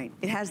this point.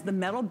 It has the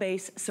metal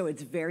base, so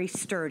it's very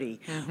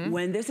sturdy.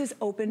 When this is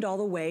opened all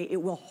the way,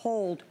 it will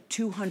hold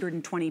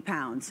 220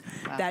 pounds.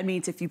 Wow. That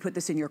means if you put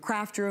this in your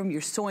craft room,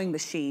 your sewing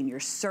machine, your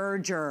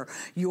serger,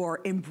 your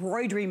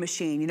embroidery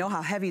machine, you know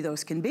how heavy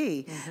those can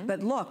be.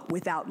 But look,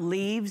 without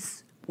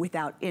leaves,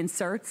 without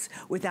inserts,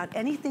 without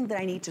anything that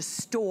I need to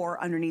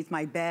store underneath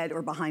my bed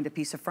or behind a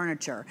piece of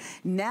furniture.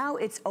 Now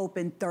it's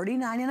open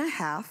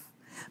 39.5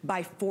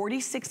 by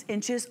 46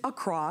 inches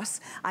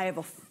across. I have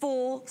a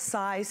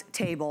full-size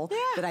table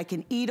that I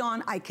can eat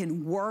on, I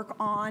can work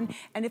on,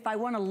 and if I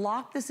want to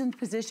lock this in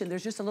position,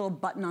 there's just a little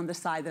button on the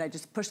side that I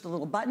just push the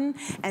little button,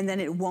 and then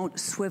it won't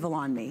swivel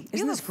on me.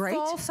 Isn't this great?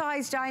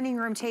 Full-size dining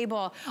room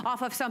table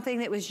off of something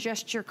that was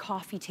just your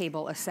coffee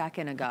table a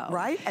second ago.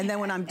 Right, and then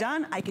when I'm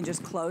done, I can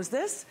just close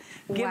this,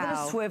 give it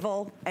a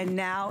swivel, and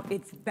now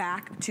it's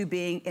back to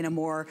being in a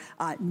more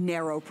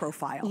narrow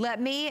profile. Let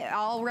me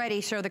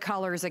already show the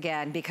colors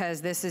again,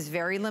 because this is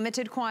very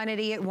limited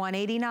quantity at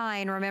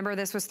 $189. Remember,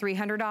 this was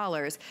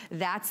 $300.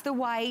 That's the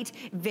white,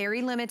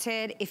 very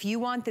limited. If you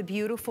want the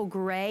beautiful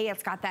gray,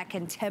 it's got that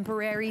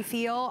contemporary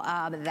feel.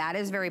 That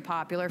is very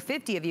popular.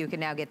 50 of you can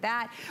now get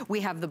that.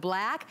 We have the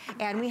black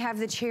and we have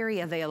the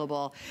cherry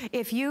available.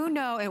 If you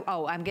know,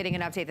 oh, I'm getting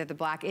an update that the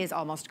black is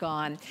almost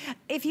gone.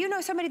 If you know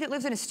somebody that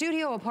lives in a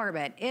studio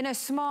apartment, in a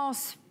small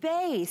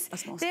space,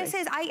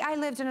 I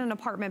lived in an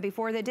apartment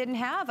before that didn't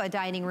have a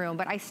dining room,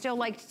 but I still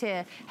liked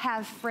to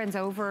have friends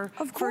over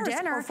for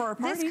dinner. Or for a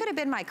party. This could have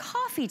been my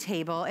coffee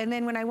table, and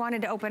then when I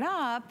wanted to open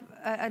up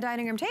a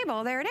dining room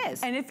table, there it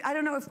is. And I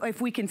don't know if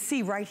we can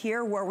see right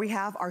here where we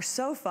have our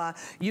sofa,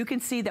 you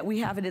can see that we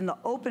have it in the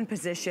open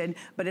position,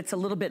 but it's a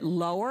little bit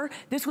lower.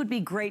 This would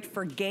be great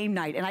for game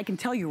night, and I can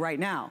tell you right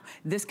now,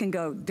 this can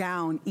go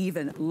down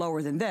even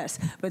lower than this.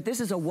 But this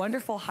is a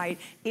wonderful height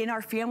in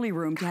our family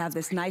room to have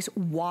this nice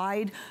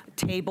wide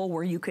table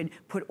where you could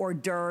put hors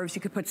d'oeuvres,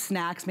 you could put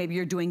snacks, maybe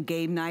you're doing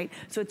game night.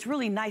 So it's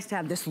really nice to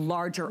have this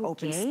larger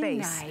open space.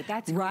 Game night,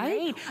 that's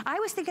great. I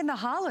was thinking the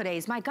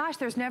holidays. My gosh,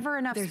 there's never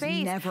enough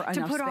space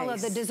to put all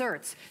of the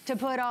desserts, to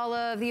put all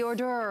of the hors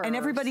d'oeuvres. And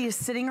everybody is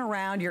sitting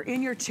around, you're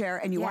in your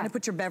chair, and you want to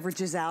put your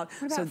beverages out.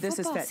 What about so this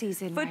football is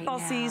season Football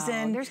right now?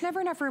 season. There's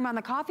never enough room on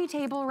the coffee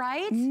table,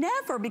 right?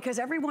 Never, because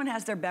everyone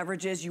has their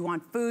beverages. You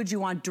want food, you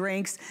want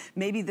drinks.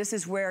 Maybe this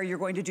is where you're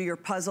going to do your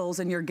puzzles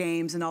and your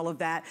games and all of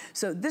that.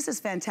 So this is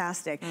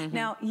fantastic.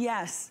 Now,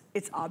 yes,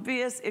 it's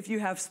obvious if you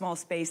have small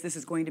space, this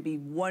is going to be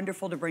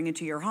wonderful to bring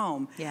into your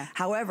home.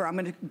 However, I'm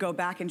going to go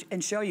back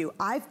and show you.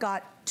 I've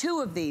got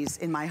 2 of these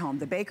in my home.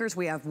 The Bakers,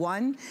 we have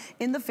one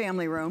in the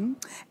family room,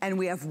 and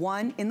we have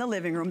one in the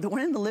living room. The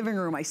one in the living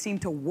room I seem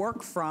to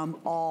work from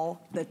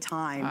all the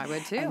time. I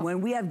would too. And when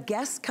we have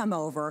guests come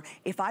over,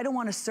 if I don't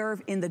want to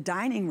serve in the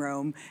dining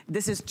room,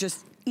 this is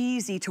just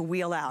easy to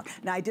wheel out.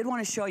 Now, I did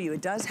want to show you,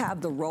 it does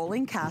have the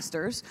rolling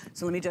casters.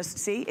 So let me just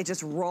see, it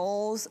just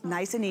rolls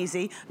nice and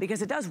easy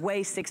because it does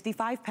weigh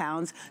 65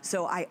 pounds.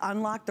 So I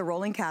unlock the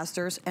rolling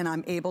casters and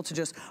I'm able to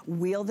just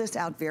wheel this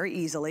out very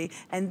easily.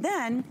 And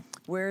then,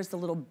 where's the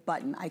little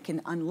button? I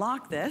can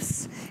unlock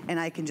this and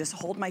I can just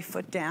hold my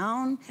foot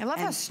down. I love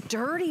how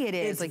sturdy it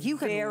is. It's like you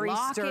can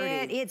lock sturdy.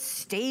 it, it's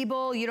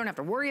stable, you don't have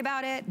to worry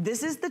about it.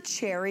 This is the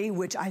cherry,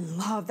 which I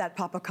love that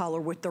pop of color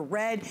with the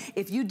red.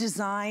 If you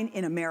design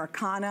in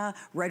Americana,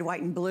 red,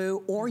 white, and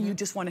blue, or you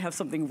just want to have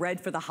something red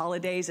for the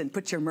holidays and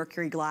put your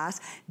mercury glass,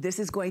 this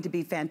is going to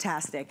be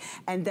fantastic.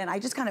 And then I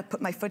just kind of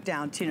put my foot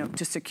down to,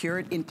 to secure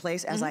it in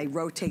place as I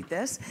rotate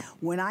this.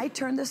 When I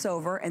turn this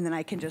over and then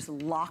I can just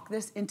lock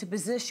this into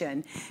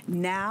position,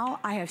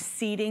 now I have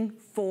seating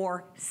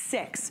for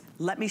 6.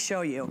 Let me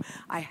show you.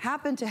 I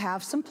happen to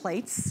have some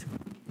plates,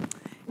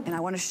 and I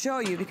want to show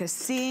you because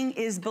seeing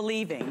is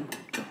believing.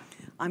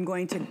 I'm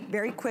going to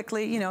very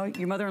quickly,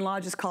 your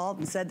mother-in-law just called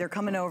and said they're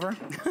coming over.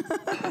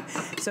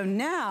 So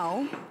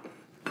now,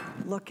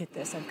 look at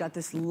this. I've got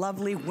this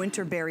lovely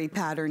winterberry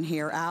pattern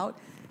here out.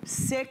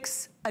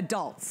 6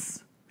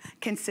 adults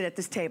can sit at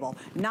this table.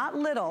 Not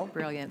little.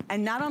 Brilliant.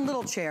 And not on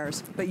little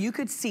chairs, but you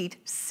could seat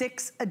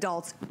 6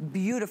 adults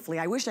beautifully.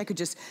 I wish I could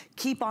just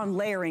keep on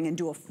layering and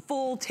do a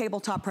full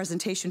tabletop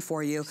presentation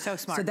for you. So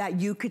smart. So that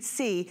you could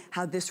see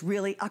how this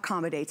really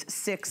accommodates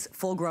 6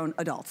 full-grown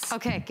adults.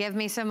 Okay, give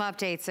me some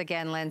updates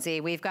again,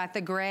 Lindsay. We've got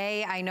the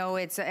gray. I know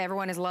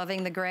everyone is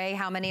loving the gray.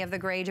 How many of the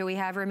gray do we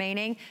have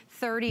remaining?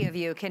 30 of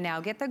you can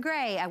now get the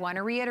gray. I want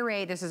to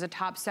reiterate, this is a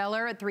top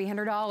seller at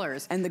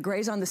 $300. And the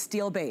gray's on the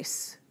steel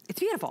base. It's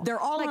beautiful. They're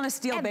all on a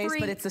steel base,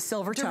 but it's a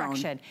silver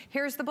tone.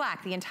 Here's the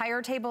black. The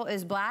entire table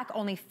is black.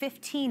 Only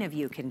 15 of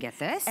you can get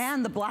this.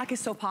 And the black is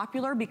so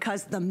popular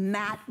because the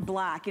matte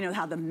black, you know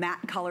how the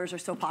matte colors are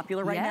so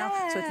popular right now?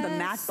 So it's the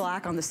matte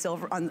black on the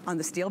silver, on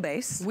the steel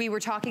base. We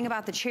were talking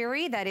about the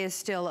cherry that is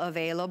still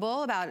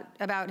available.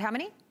 About how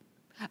many?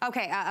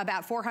 Okay,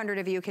 about 400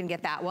 of you can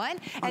get that one.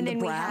 And then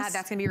we have,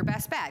 that's gonna be your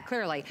best bet,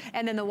 clearly.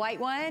 And then the white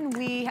one,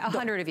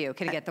 100 of you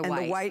can get the white.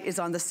 And the white is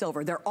on the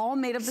silver. They're all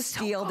made of the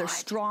steel. They're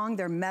strong,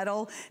 they're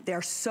metal.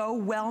 They're so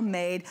well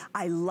made.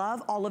 I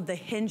love all of the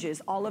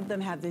hinges. All of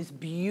them have this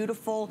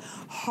beautiful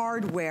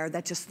hardware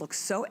that just looks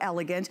so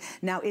elegant.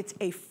 Now it's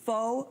a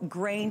faux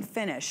grain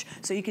finish.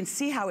 So you can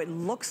see how it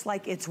looks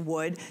like it's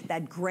wood.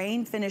 That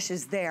grain finish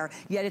is there,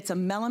 yet it's a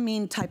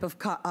melamine type of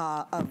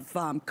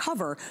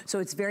cover. So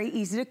it's very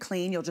easy to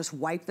clean. You'll just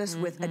wipe this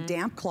with a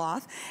damp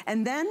cloth.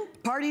 And then,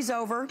 party's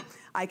over.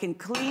 I can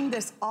clean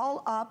this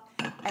all up.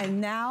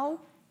 And now,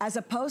 as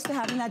opposed to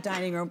having that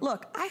dining room,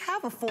 look, I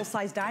have a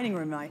full-size dining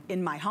room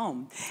in my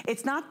home.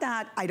 It's not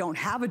that I don't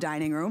have a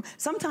dining room.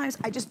 Sometimes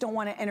I just don't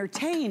want to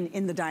entertain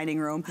in the dining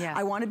room.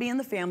 I want to be in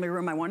the family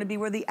room. I want to be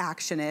where the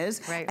action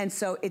is. And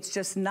so it's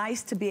just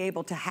nice to be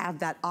able to have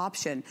that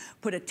option.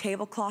 Put a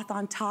tablecloth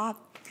on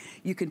top.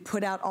 You can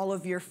put out all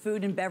of your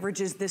food and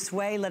beverages this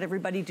way, let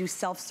everybody do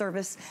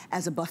self-service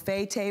as a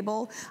buffet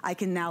table. I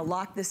can now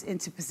lock this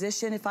into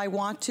position if I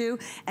want to,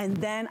 and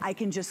then I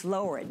can just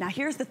lower it. Now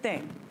here's the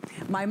thing.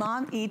 My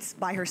mom eats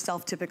by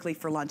herself typically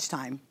for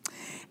lunchtime.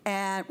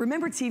 And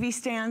remember TV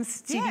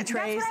stands, TV trays? That's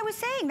what I was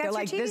saying. That's They're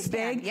like your TV this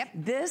stand. big.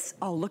 This,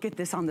 oh, look at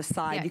this on the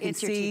side. You can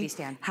see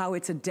how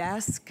it's a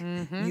desk.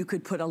 You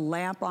could put a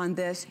lamp on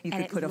this. You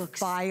could put a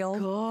file.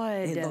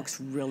 It looks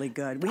really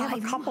good. We have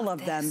a couple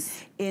of them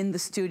in the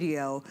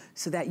studio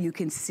so that you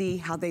can see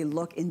how they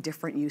look in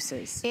different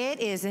uses.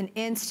 It is an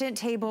instant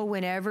table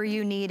whenever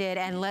you need it.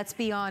 And let's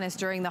be honest,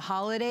 during the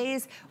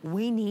holidays,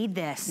 we need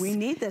this. We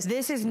need this.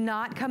 This is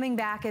not coming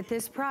back at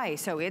this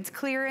price. So it's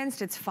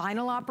clearanced, it's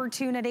final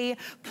opportunity.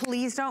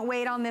 Please don't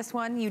wait on this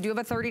one. You do have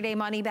a 30-day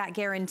money-back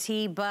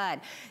guarantee, but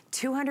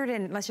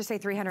let's just say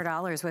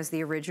 $300 was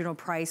the original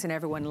price and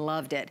everyone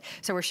loved it.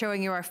 So we're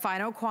showing you our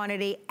final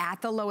quantity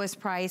at the lowest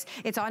price.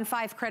 It's on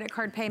 5 credit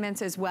card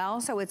payments as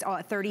well, so it's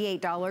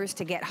 $38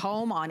 to get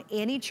home on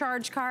any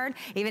charge card.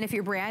 Even if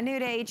you're brand new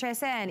to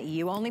HSN,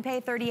 you only pay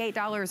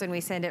 $38 and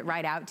we send it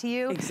right out to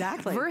you.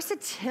 Exactly.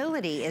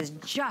 Versatility is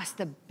just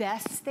the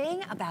best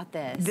thing about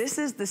this. This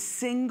is the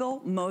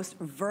single most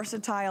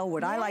versatile,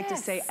 what I like to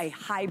say, a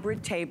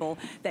hybrid table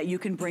that you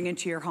can bring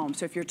into your home.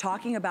 So if you're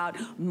talking about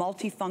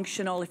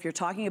multifunctional, if you're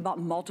talking about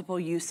multiple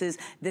uses,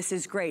 this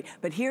is great.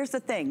 But here's the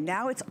thing,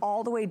 now it's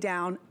all the way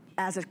down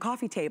as a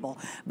coffee table.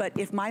 But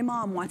if my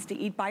mom wants to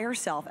eat by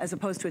herself as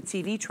opposed to a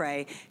TV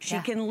tray, she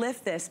can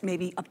lift this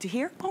maybe up to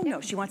here. Oh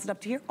no, she wants it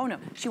up to here. Oh no,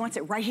 she wants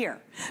it right here.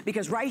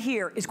 Because right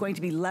here is going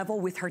to be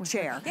level with her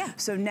chair.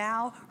 So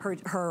now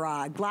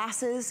her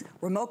glasses,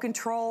 remote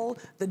control,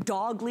 the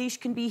dog leash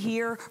can be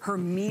here, her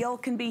meal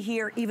can be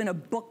here, even a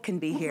book can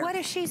be here. What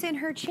if she's in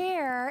her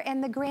chair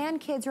and the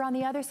grandkids are on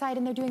the other side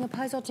and they're doing a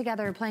puzzle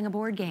together or playing a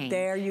board game?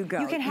 There you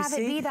go. You can have it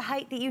be the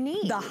height that you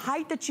need. The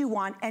height that you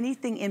want,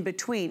 anything in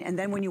between. And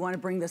then when you want to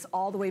bring this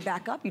all the way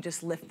back up, you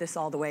just lift this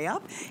all the way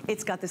up.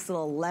 It's got this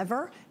little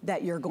lever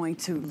that you're going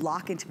to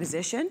lock into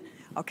position,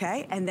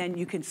 okay? And then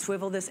you can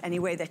swivel this any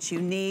way that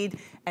you need,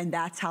 and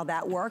that's how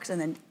that works.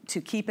 And then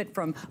to keep it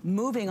from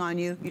moving on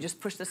you, you just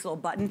push this little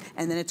button,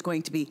 and then it's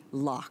going to be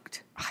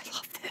locked. I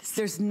love this.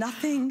 There's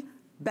nothing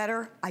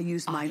better. I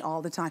use mine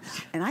all the time.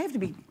 And I have to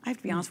be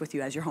honest with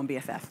you as your home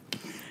BFF.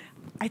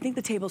 I think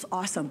the table's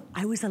awesome.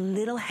 I was a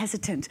little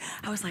hesitant.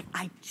 I was like,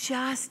 I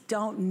just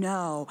don't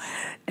know.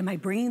 Am I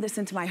bringing this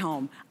into my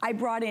home? I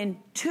brought in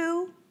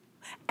 2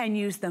 and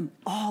use them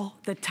all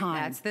the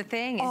time. That's the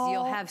thing, is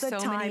you'll have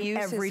so many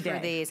uses for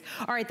these.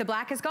 All right, the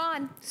black is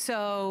gone.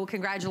 So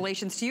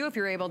congratulations to you if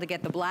you're able to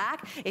get the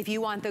black. If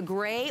you want the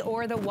gray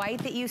or the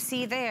white that you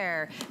see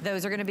there,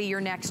 those are gonna be your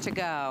next to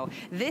go.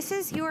 This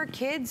is your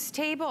kids'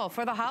 table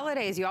for the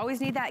holidays. You always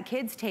need that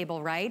kids'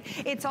 table, right?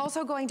 It's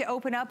also going to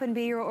open up and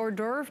be your hors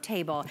d'oeuvre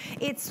table.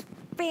 It's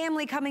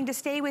family coming to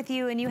stay with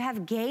you and you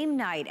have game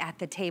night at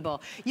the table.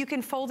 You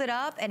can fold it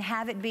up and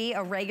have it be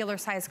a regular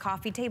size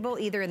coffee table,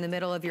 either in the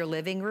middle of your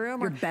living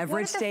room or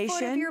beverage station. At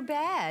the foot of your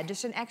bed.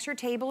 Just an extra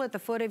table at the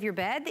foot of your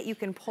bed that you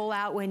can pull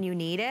out when you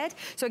need it.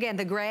 So again,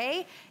 the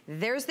gray,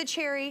 there's the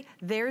cherry,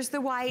 there's the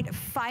white.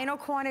 Final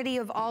quantity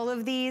of all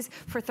of these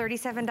for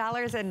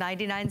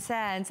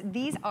 $37.99.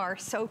 These are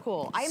so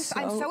cool. I'm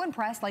so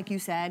impressed, like you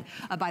said,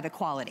 by the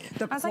quality.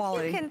 The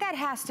quality. Like, that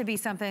has to be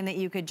something that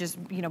you could just,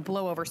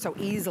 blow over so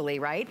easily,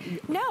 right?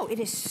 No, it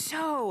is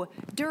so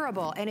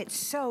durable and it's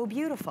so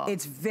beautiful.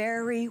 It's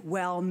very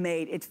well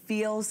made. It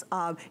feels,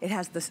 it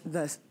has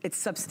it's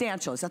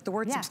substantial. Is that the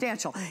word?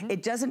 Substantial.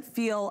 It doesn't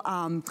feel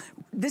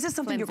this is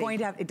something flimsy. you're going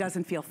to have. It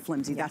doesn't feel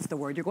flimsy, that's the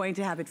word. You're going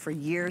to have it for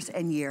years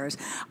and years.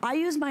 I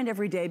use mine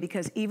every day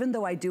because even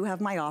though I do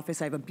have my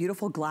office, I have a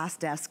beautiful glass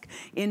desk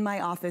in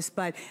my office,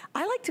 but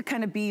I like to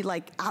kind of be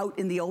like out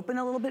in the open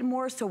a little bit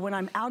more. So when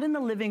I'm out in the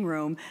living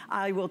room,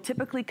 I will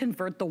typically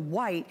convert the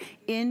white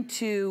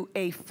into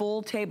a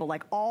full table,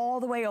 like all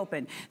the way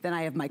open. Then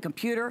I have my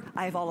computer.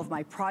 I have all of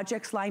my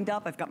projects lined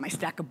up. I've got my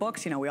stack of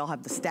books. You know, we all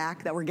have the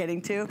stack that we're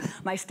getting to.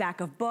 My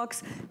stack of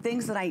books,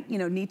 things that I,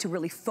 need to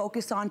really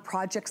focus on,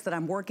 projects that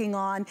I'm working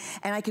on,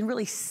 and I can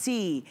really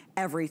see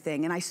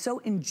everything. And I so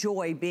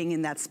enjoy being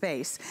in that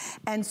space.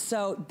 And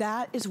so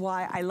that is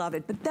why I love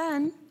it. But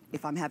then,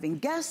 if I'm having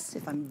guests,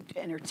 if I'm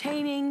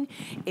entertaining,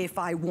 if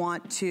I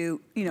want to,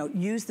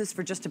 use this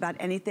for just about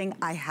anything,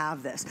 I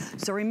have this.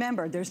 So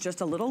remember, there's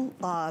just a little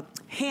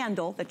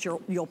handle that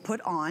you'll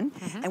put on,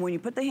 and when you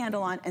put the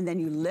handle on, and then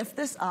you lift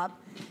this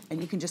up,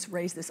 and you can just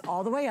raise this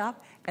all the way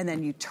up, and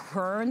then you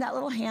turn that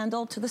little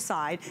handle to the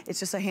side. It's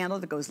just a handle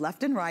that goes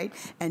left and right,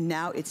 and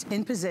now it's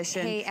in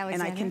position,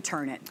 and I can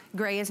turn it.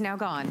 Gray is now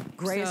gone.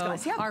 Gray is gone.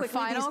 See how our quickly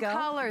final these go?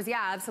 colors,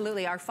 yeah,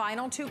 absolutely. Our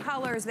final two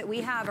colors that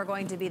we have are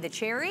going to be the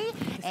cherry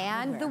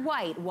and the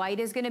white. White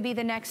is going to be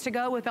the next to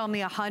go with only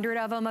 100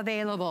 of them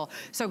available.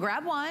 So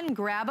grab one,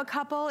 grab a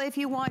couple if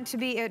you want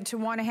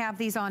to have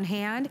these on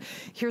hand.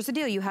 Here's the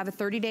deal: you have a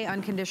 30-day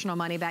unconditional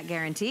money-back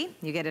guarantee.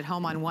 You get it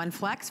home on one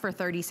flex for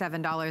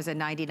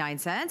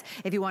 $37.99.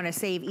 If you want to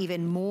save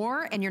even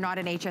more and you're not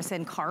an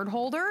HSN card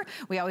holder,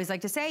 we always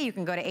like to say you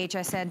can go to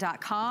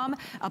hsn.com,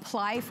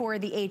 apply for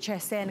the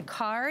HSN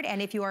card,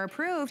 and if you are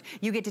approved,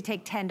 you get to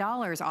take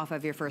 $10 off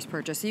of your first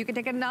purchase. So you can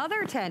take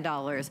another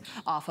 $10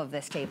 off of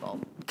this table.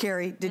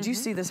 Carrie, did you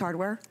see this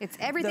hardware? It's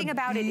everything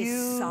about it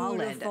is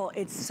solid.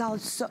 It's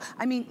solid. So,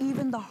 I mean,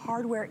 even the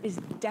hardware is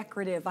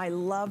decorative. I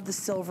love the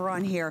silver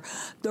on here.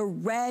 The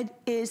red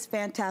is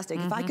fantastic.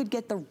 If I could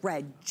get the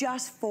red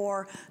just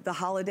for the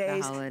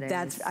holidays,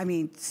 that's, I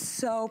mean,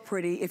 so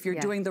pretty. If you're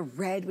doing the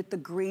red with the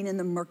green and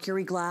the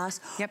mercury glass,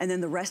 and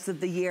then the rest of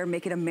the year,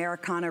 make it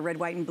Americana, red,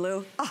 white, and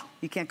blue,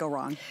 you can't go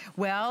wrong.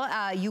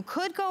 Well, you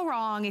could go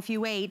wrong if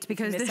you wait,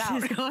 because this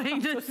is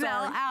going to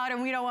sell out,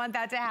 and we don't want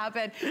that to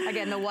happen.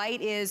 Again, the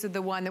white is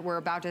the one that we're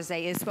about to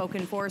say is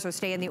spoken for, so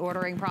stay in the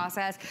ordering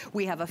process.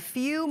 We have a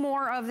few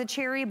more of the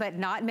cherry, but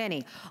not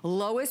many.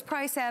 Lowest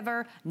price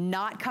ever,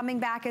 not coming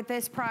back at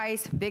this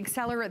price. Big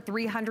seller at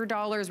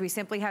 $300. We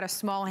simply had a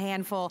small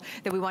handful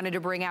that we wanted to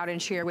bring out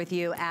and share with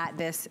you at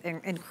this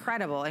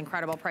incredible,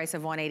 incredible price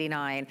of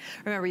 $189.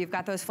 Remember, you've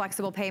got those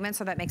flexible payments,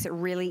 so that makes it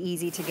really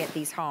easy to get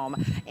these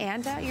home.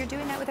 And you're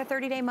doing that with a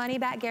 30-day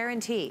money-back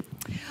guarantee.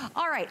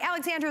 All right,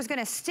 Alexandra's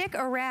gonna stick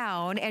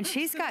around, and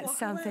she's got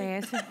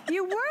something.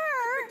 You were?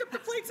 I picked up the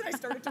plates and I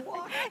started to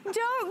walk.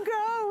 Don't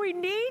go, we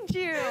need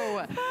you.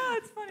 Oh,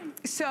 it's funny.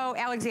 So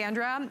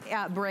Alexandra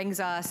brings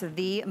us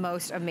the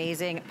most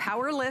amazing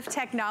power lift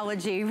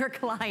technology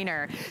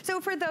recliner. So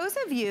for those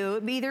of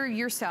you, either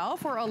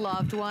yourself or a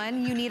loved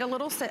one, you need a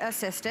little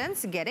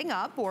assistance getting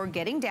up or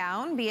getting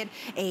down, be it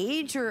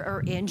age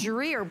or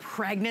injury or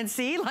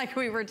pregnancy, like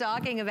we were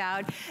talking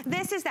about.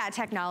 This is that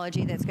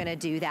technology that's gonna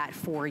do that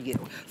for you.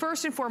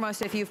 First and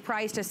foremost, if you've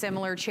priced a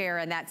similar chair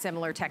and that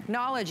similar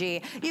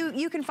technology,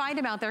 you can find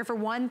them out there for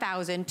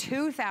 $1,000,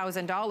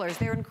 $2,000.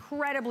 They're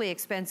incredibly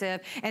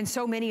expensive, and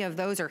so many of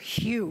those are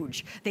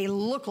huge. They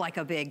look like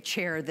a big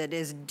chair that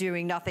is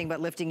doing nothing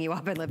but lifting you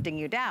up and lifting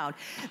you down.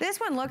 This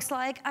one looks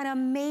like an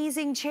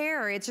amazing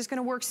chair. It's just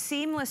gonna work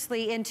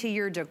seamlessly into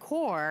your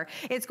decor.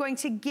 It's going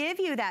to give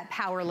you that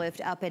power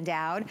lift up and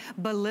down,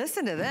 but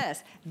listen to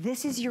this.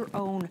 This is your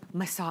own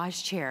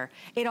massage chair.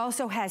 It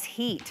also has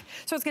heat.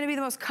 So it's gonna be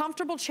the most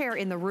comfortable chair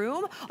in the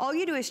room. All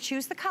you do is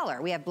choose the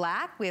color. We have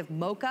black, we have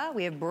mocha,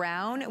 we have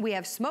brown, we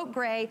have smoke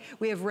gray,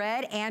 we have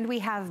red, and we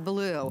have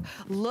blue.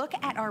 Look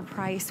at our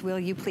price, will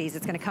you please?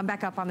 It's gonna come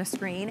back up on the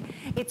screen.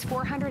 It's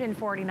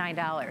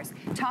 $449.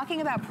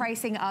 Talking about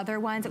pricing other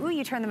ones. Ooh,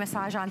 you turn the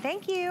massage on,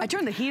 thank you. I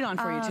turned the heat on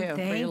for you too,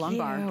 for your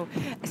lumbar.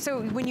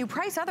 So when you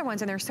price other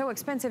ones and they're so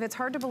expensive, it's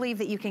hard to believe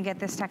that you can get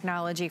this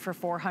technology for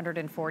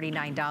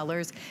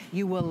 $449.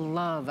 You will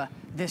love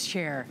this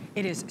chair.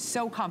 It is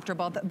so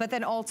comfortable, but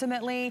then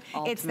ultimately,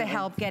 it's the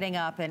help getting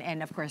up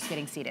and of course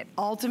getting seated.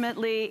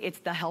 Ultimately, it's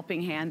the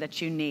helping hand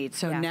that you need.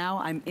 So now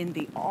I'm in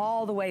the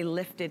all the way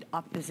lifted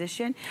up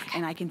position,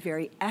 and I can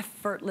very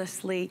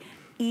effortlessly,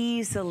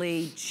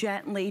 easily,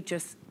 gently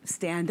just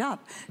stand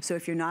up. So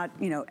if you're not,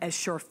 as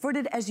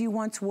sure-footed as you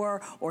once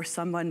were, or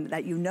someone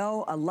that you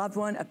know, a loved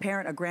one, a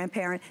parent, a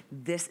grandparent,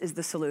 this is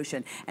the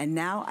solution. And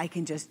now I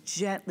can just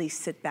gently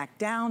sit back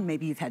down.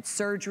 Maybe you've had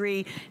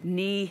surgery,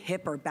 knee,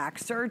 hip, or back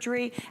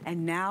surgery,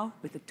 and now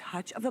with the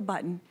touch of a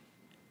button,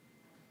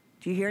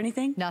 Do you hear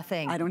anything?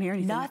 Nothing. I don't hear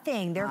anything.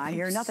 Nothing. I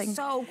hear nothing.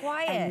 So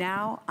quiet. And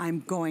now I'm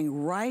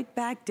going right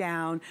back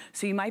down.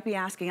 So you might be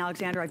asking,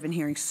 Alexandra, I've been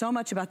hearing so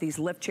much about these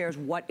lift chairs.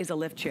 What is a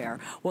lift chair?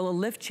 Well, a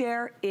lift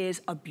chair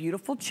is a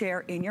beautiful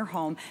chair in your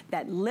home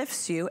that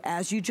lifts you,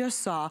 as you just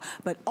saw,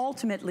 but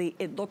ultimately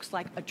it looks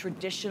like a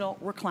traditional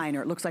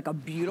recliner. It looks like a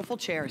beautiful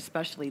chair,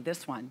 especially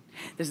this one.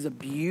 This is a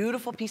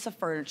beautiful piece of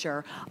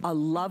furniture, a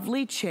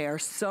lovely chair,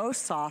 so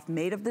soft,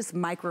 made of this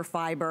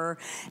microfiber,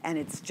 and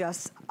it's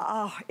just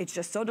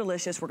so delicious.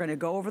 We're gonna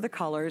go over the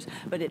colors,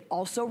 but it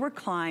also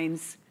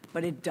reclines,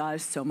 but it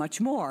does so much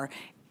more.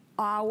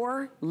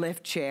 Our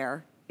lift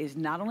chair is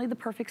not only the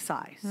perfect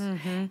size,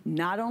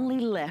 not only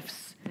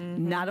lifts,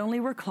 not only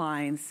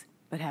reclines,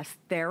 but has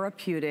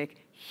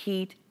therapeutic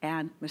heat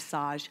and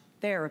massage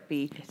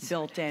therapy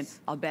built in.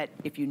 I'll bet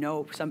if you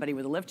know somebody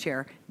with a lift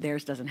chair,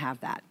 theirs doesn't have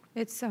that.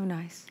 It's so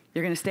nice.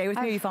 You're gonna stay with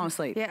me or you fall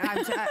asleep? Yeah,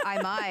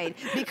 I might.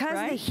 Because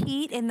Right? the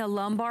heat in the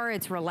lumbar,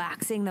 it's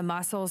relaxing the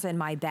muscles in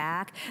my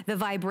back. The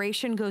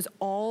vibration goes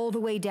all the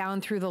way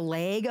down through the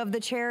leg of the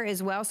chair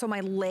as well, so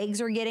my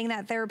legs are getting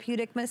that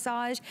therapeutic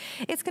massage.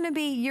 It's gonna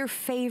be your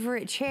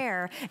favorite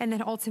chair, and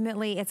then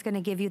ultimately it's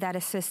gonna give you that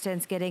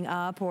assistance getting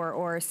up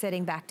or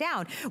sitting back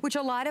down, which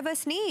a lot of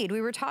us need.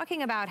 We were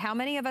talking about how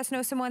many of us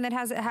know someone that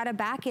has had a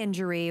back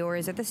injury or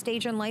is at the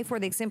stage in life where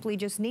they simply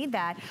just need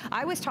that.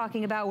 I was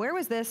talking about, where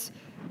was this?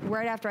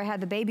 Right after I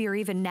had the baby, or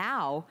even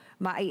now,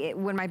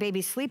 when my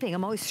baby's sleeping,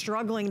 I'm always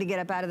struggling to get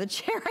up out of the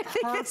chair. I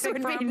think this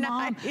would be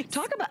nice.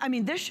 Talk about, I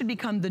mean, this should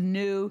become the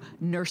new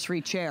nursery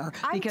chair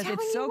because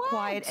it's so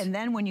quiet. And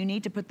then when you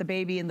need to put the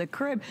baby in the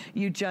crib,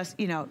 you just,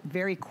 you know,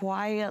 very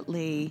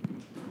quietly,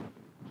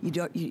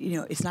 you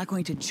know, it's not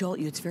going to jolt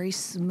you. It's very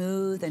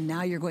smooth, and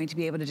now you're going to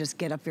be able to just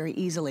get up very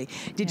easily.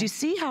 Did you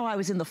see how I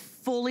was in the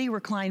fully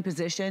reclined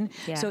position?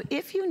 Yeah. So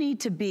if you need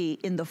to be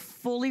in the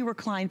fully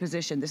reclined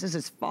position, this is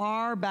as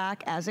far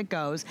back as it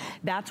goes.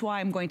 That's why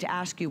I'm going to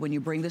ask you, when you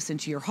bring this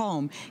into your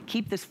home,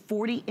 keep this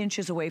 40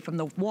 inches away from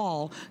the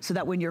wall so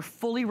that when you're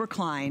fully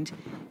reclined,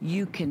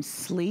 you can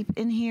sleep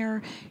in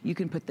here. You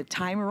can put the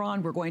timer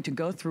on. We're going to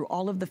go through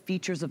all of the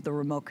features of the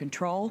remote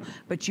control,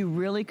 but you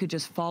really could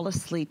just fall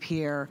asleep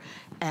here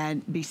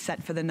and be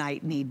set for the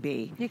night, need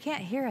be. You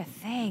can't hear a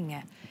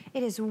thing.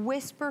 It is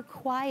whisper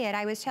quiet.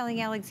 I was telling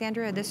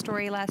Alexandra this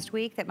story last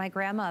week that my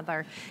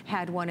grandmother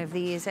had one of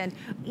these, and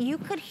you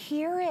could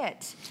hear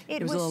it.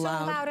 It was so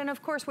loud, and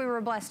of course we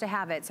were blessed to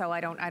have it. So I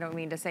don't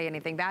mean to say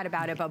anything bad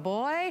about it, but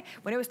boy,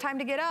 when it was time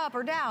to get up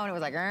or down, it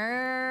was like,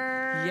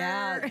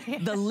 yeah.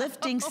 The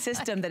lifting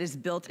system that is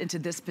built into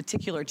this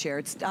particular chair,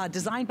 it's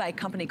designed by a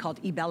company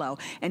called eBello,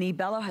 and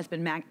eBello has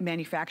been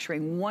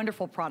manufacturing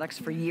wonderful products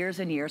for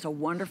years and years, a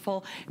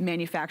wonderful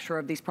manufacturer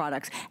of these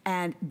products,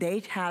 and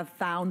they have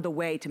found the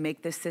way to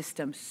make this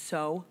system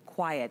so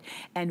quiet,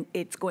 and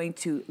it's going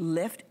to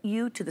lift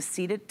you to the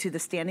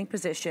standing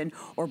position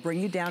or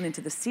bring you down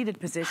into the seated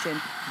position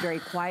very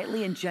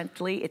quietly and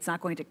gently. It's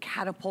not going to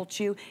catapult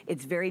you.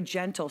 It's very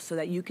gentle so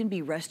that you can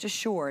be rest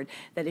assured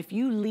that if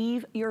you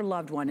leave your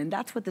loved one, and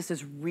that's what this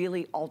is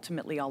really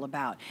ultimately all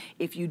about,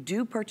 if you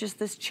do purchase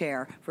this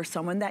chair for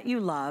someone that you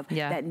love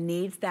that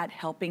needs that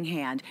helping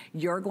hand,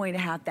 you're going to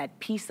have that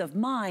peace of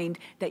mind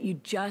that you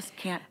just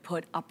can't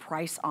put a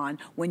price on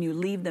when you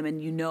leave them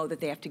and you know that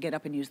they have to get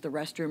up and use the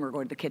restroom or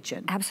go to the kitchen.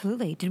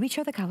 Absolutely. Did we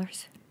show the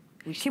colors?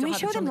 Can we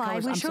show them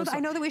live? I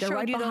know that we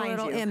showed you the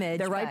little image.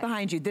 They're right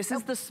behind you. This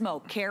is the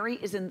smoke. Carrie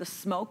is in the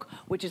smoke,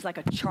 which is like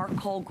a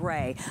charcoal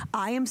gray.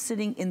 I am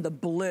sitting in the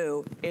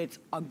blue. It's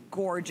a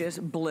gorgeous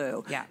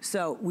blue. Yeah.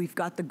 So we've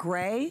got the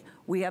gray,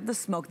 we have the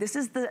smoke. This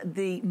is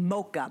the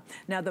mocha.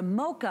 Now the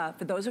mocha,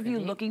 for those of you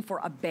looking for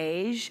a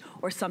beige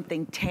or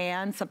something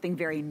tan, something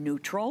very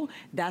neutral,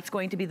 that's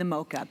going to be the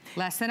mocha.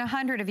 Less than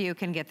 100 of you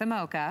can get the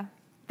mocha.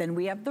 Then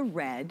we have the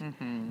red.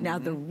 Now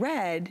the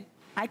red,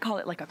 I call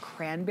it like a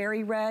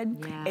cranberry red.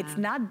 Yeah. It's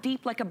not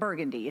deep like a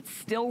burgundy. It's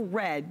still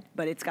red,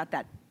 but it's got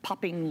that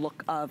popping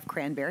look of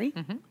cranberry.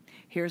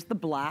 Here's the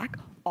black.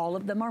 All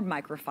of them are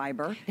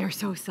microfiber. They're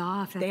so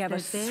soft. They have a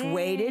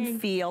suede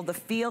feel. The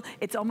feel,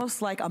 it's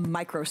almost like a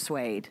micro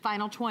suede.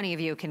 Final 20 of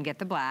you can get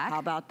the black. How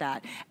about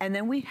that? And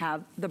then we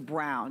have the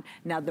brown.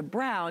 Now the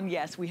brown,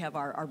 yes, we have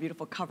our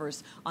beautiful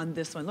covers on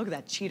this one. Look at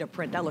that cheetah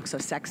print. That looks so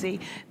sexy.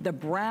 The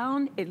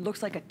brown, it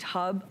looks like a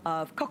tub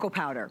of cocoa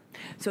powder.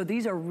 So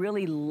these are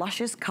really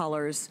luscious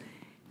colors.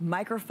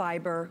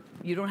 Microfiber,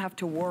 you don't have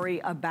to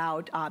worry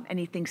about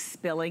anything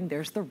spilling.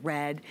 There's the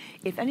red.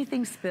 If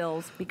anything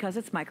spills, because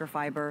it's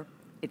microfiber,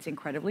 it's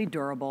incredibly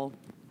durable,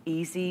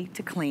 easy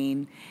to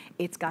clean.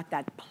 It's got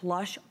that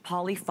plush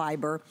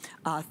polyfiber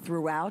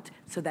throughout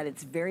so that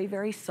it's very,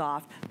 very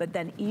soft. But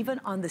then even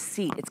on the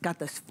seat, it's got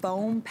this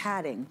foam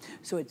padding.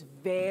 So it's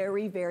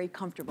very, very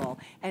comfortable.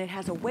 And it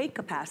has a weight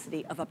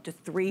capacity of up to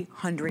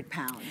 300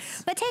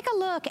 pounds. But take a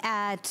look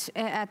at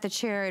the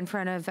chair in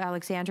front of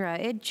Alexandra.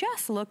 It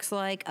just looks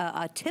like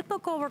a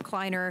typical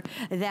recliner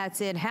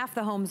that's in half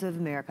the homes of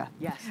America.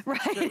 Yes.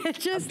 Right? It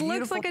just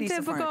looks like a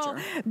typical,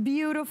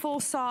 beautiful,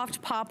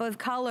 soft pop of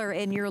color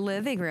in your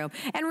living room.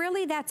 And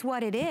really that's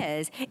what it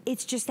is.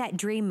 It's just that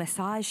dream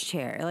massage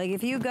chair. Like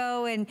if you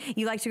go and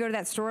you like to go to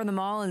that store in the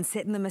mall and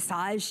sit in the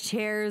massage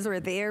chairs or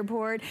at the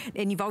airport,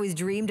 and you've always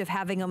dreamed of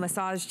having a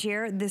massage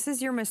chair, this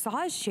is your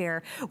massage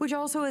chair, which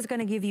also is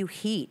gonna give you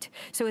heat.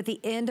 So at the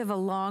end of a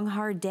long,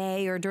 hard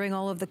day or during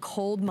all of the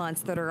cold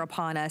months that are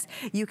upon us,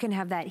 you can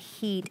have that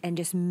heat and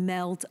just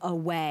melt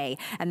away.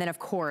 And then of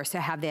course, to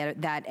have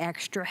that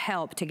extra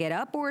help to get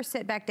up or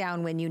sit back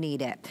down when you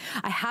need it.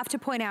 I have to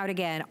point out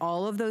again,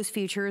 all of those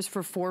features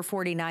for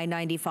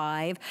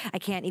 $449.95. I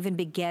can't even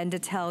begin to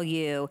tell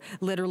you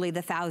literally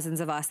the thousands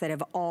of us that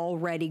have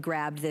already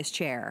grabbed this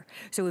chair.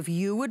 So if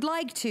you would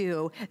like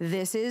to,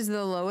 this is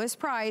the lowest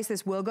price.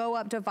 This will go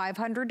up to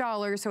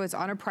 $500, so it's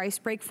on a price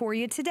break for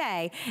you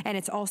today, and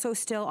it's also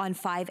still on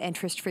 5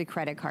 interest-free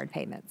credit card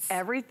payments.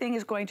 Everything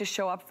is going to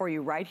show up for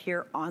you right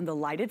here on the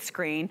lighted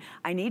screen.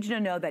 I need you to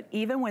know that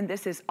even when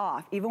this is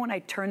off, even when I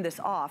turn this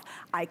off,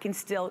 I can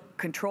still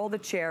control the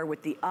chair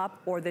with the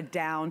up or the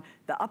down.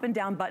 The up and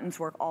down buttons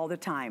work all the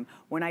time.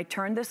 When I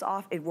turn this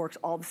off, it works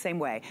all the same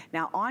way.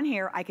 Now on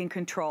here, I can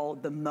control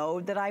the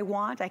mode that I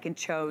want. I can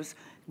choose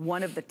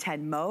one of the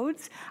 10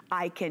 modes.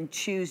 I can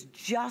choose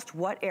just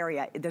what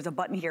area. There's a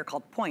button here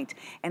called point,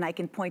 and I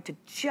can point to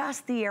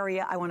just the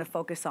area I want to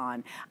focus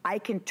on. I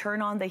can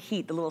turn on the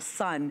heat. The little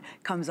sun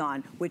comes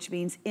on, which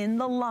means in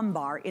the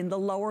lumbar, in the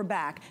lower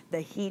back,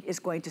 the heat is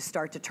going to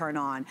start to turn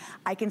on.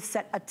 I can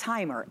set a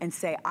timer and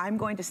say, I'm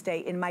going to stay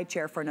in my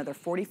chair for another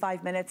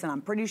 45 minutes, and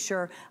I'm pretty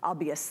sure I'll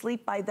be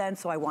asleep by then,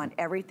 so I want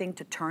everything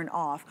to turn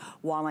off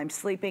while I'm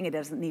sleeping. It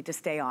doesn't need to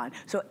stay on.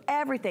 So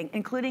everything,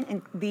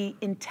 including the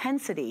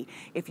intensity,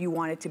 if you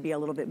want it to be a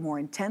little bit more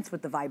intense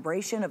with the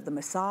vibration of the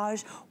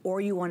massage,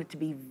 or you want it to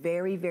be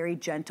very, very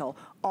gentle,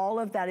 all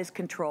of that is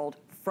controlled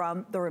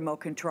from the remote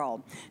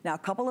control. Now, a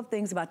couple of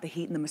things about the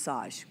heat and the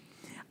massage.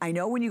 I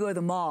know when you go to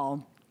the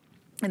mall,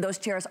 and those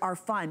chairs are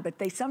fun, but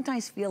they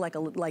sometimes feel like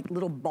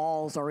little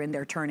balls are in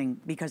there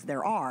turning, because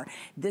there are.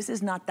 This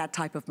is not that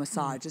type of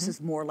massage. This is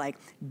more like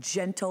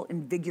gentle,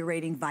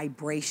 invigorating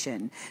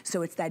vibration.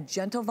 So it's that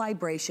gentle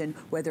vibration,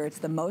 whether it's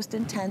the most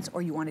intense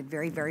or you want it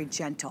very, very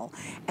gentle.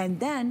 And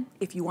then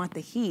if you want the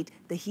heat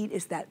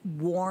is that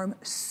warm,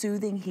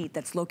 soothing heat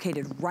that's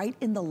located right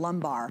in the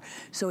lumbar.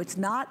 So it's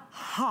not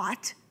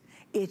hot,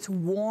 it's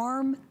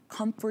warm,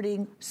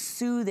 comforting,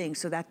 soothing,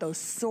 so that those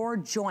sore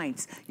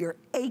joints, your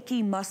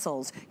achy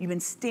muscles, you've been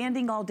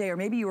standing all day, or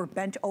maybe you were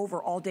bent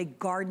over all day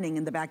gardening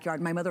in the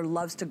backyard. My mother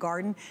loves to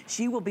garden.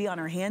 She will be on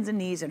her hands and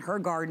knees in her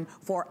garden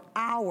for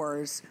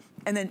hours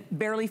and then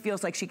barely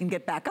feels like she can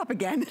get back up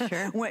again.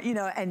 Sure. When, you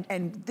know,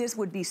 and this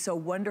would be so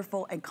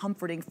wonderful and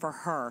comforting for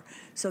her.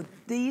 So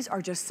these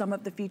are just some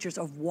of the features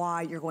of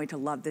why you're going to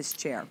love this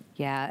chair.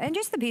 Yeah, and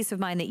just the peace of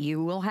mind that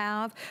you will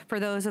have for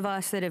those of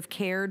us that have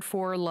cared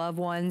for loved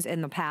ones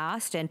in the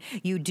past, and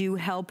you do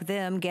help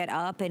them get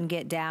up and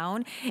get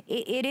down.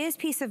 It is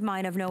peace of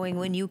mind of knowing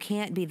when you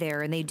can't be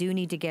there and they do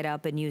need to get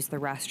up and use the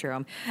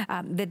restroom,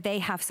 that they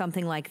have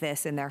something like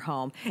this in their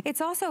home. It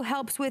also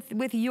helps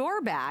with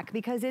your back,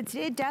 because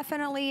it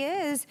definitely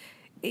is.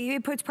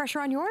 It puts pressure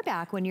on your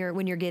back when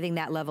you're giving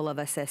that level of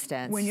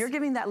assistance. When you're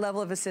giving that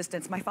level of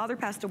assistance. My father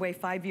passed away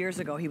 5 years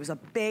ago. He was a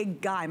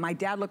big guy. My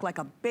dad looked like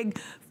a big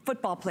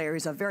football player.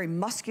 He's a very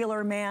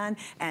muscular man,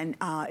 and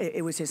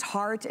it was his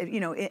heart, you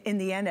know, in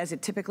the end, as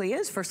it typically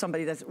is for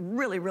somebody that's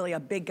really, really a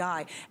big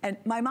guy. And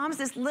my mom's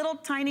this little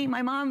tiny,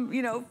 my mom,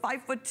 you know,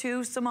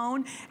 5'2",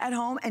 Simone, at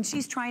home, and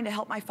she's trying to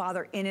help my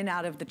father in and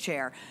out of the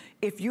chair.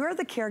 If you're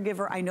the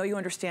caregiver, I know you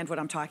understand what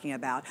I'm talking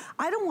about.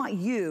 I don't want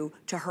you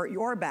to hurt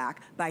your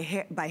back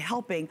by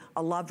helping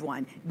a loved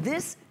one.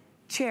 This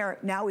chair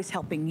now is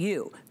helping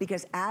you,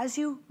 because as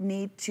you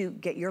need to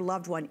get your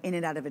loved one in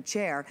and out of a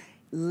chair,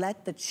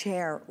 let the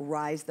chair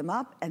rise them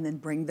up and then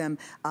bring them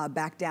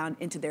back down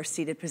into their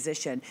seated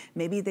position.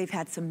 Maybe they've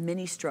had some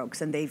mini strokes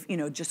and they've, you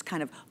know, just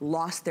kind of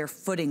lost their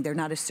footing. They're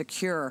not as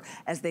secure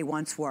as they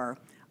once were.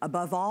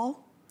 Above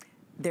all,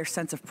 their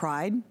sense of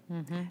pride,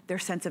 their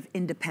sense of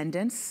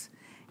independence.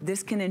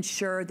 This can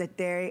ensure that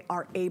they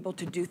are able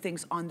to do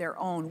things on their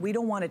own. We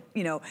don't want to,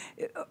 you know,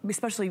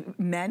 especially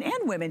men and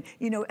women,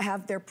 you know,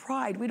 have their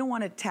pride. We don't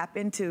want to tap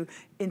into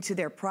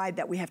their pride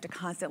that we have to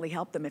constantly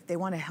help them. If they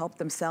want to help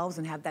themselves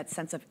and have that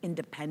sense of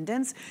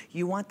independence,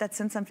 you want that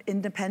sense of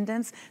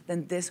independence,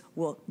 then this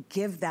will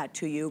give that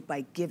to you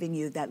by giving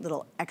you that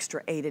little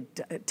extra aided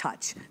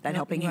touch, that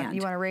helping hand.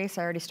 You want to race?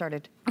 I already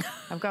started.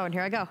 I'm going.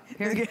 Here I go.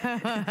 Here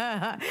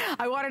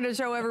I wanted to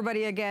show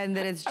everybody again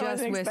that it's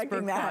just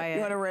whisper quiet.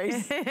 You want to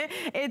race?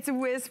 It's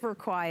whisper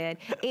quiet.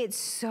 It's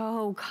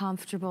so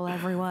comfortable,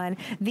 everyone.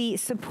 The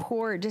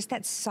support, just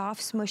that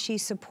soft, smushy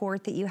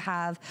support that you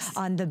have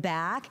on the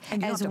back,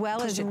 as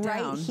well as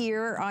right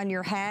here on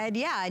your head.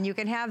 Yeah, and you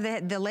can have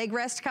the leg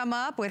rest come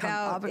up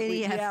without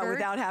any effort. Yeah,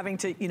 without having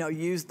to, you know,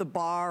 use the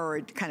bar, or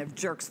it kind of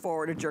jerks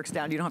forward or jerks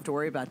down. You don't have to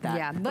worry about that.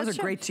 Yeah, those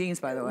are great jeans,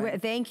 by the way.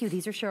 Thank you.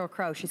 These are Sheryl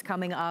Crow. She's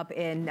coming up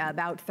in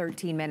about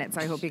 13 minutes.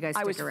 I hope you guys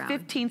stick around. I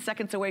was 15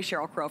 seconds away,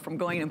 Sheryl Crow, from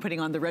going and putting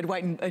on the red,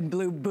 white, and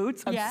blue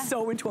boots. I'm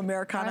so into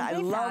Americana. I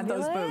love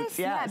those boots. Yes.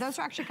 Yeah, those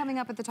are actually coming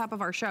up at the top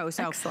of our show.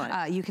 So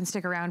you can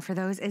stick around for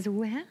those as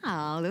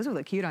well. Those will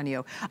look cute on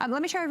you.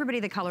 Let me show everybody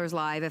the colors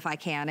live if I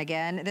can.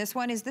 Again, this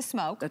one is the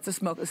smoke. That's the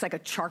smoke. It's like a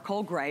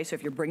charcoal gray. So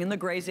if you're bringing the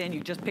grays in,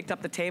 you just picked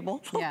up the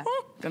table. Yeah.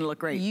 Gonna look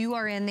great. You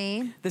are in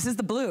the... This is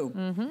the blue.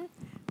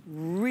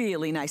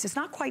 Really nice. It's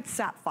not quite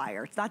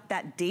sapphire. It's not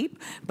that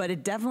deep, but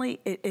it definitely,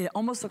 it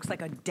almost looks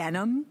like a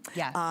denim.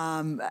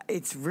 Yeah.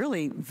 It's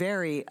really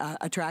very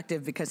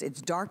attractive because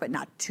it's dark, but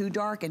not too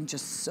dark, and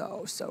just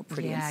so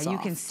pretty and soft. Yeah, you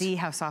can see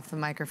how soft the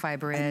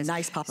microfiber is. A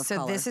nice pop of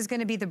color. So this is going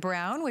to be the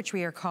brown, which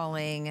we are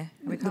calling...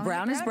 The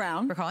brown is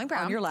brown. We're calling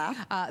brown. On your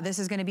lap. This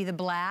is going to be the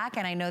black,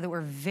 and I know that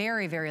we're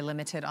very, very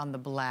limited on the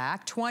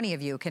black. 20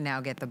 of you can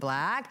now get the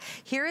black.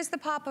 Here is the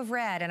pop of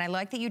red, and I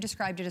like that you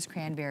described it as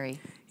cranberry.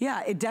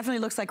 Yeah, it definitely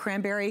looks like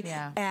cranberry,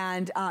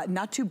 and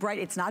not too bright.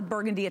 It's not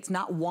burgundy, it's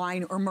not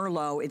wine or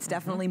Merlot. It's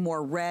definitely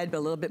more red, but a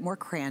little bit more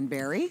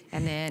cranberry.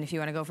 And then if you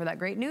want to go for that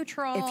great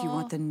neutral. If you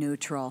want the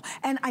neutral.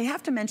 And I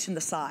have to mention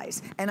the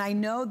size. And I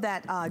know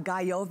that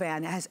Guy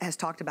Yovan has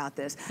talked about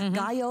this.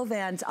 Guy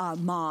Yovan's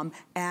mom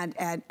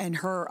and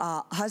her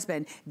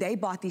husband, they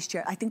bought these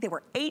chairs. I think they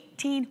were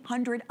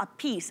 $1,800 a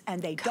piece,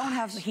 and they don't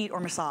have heat or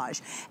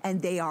massage.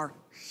 And they are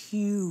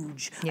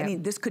huge. I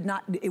mean, this could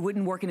not, it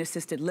wouldn't work in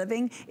assisted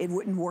living. It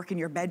wouldn't work in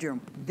your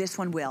bedroom. This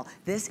one will.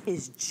 This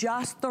is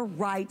just the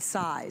right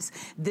size.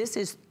 This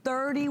is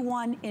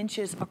 31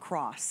 inches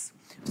across.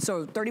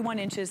 So 31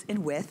 inches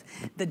in width.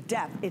 The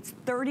depth, it's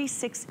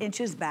 36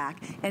 inches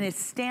back, and it's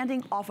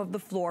standing off of the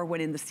floor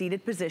when in the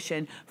seated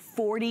position,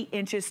 40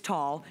 inches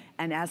tall.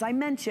 And as I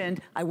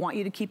mentioned, I want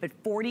you to keep it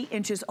 40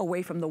 inches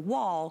away from the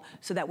wall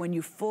so that when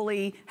you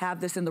fully have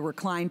this in the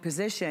reclined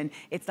position,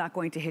 it's not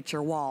going to hit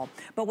your wall.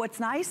 But what's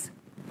nice?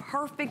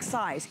 Perfect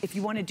size. If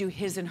you want to do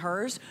his and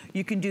hers,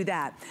 you can do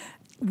that.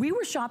 We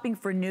were shopping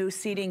for new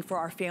seating for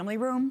our family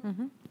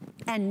room.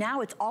 And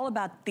now it's all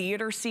about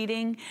theater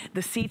seating,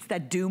 the seats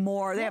that do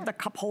more. They have the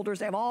cup holders,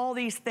 they have all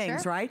these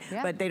things, right?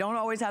 But they don't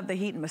always have the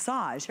heat and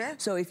massage.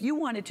 So if you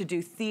wanted to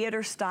do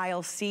theater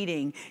style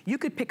seating, you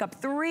could pick up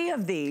 3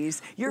 of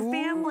these. Your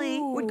family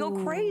would go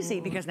crazy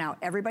because now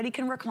everybody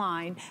can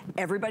recline,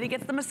 everybody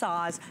gets the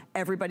massage,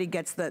 everybody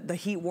gets the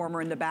heat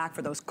warmer in the back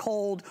for those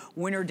cold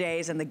winter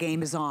days, and the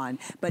game is on.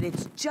 But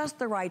it's just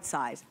the right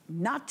size,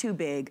 not too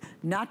big,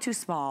 not too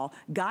small.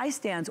 Guy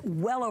stands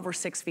well over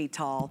 6 feet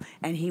tall,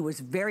 and he was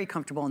very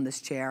comfortable in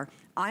this chair.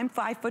 I'm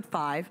 5'5".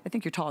 I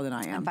think you're taller than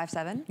I am. I'm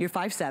 5'7". You're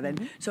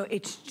 5'7". So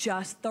it's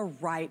just the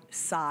right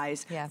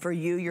size for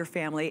you, your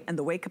family, and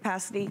the weight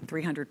capacity,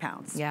 300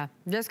 pounds. Yeah,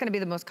 just gonna be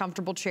the most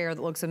comfortable chair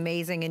that looks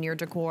amazing in your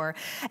decor.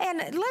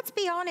 And let's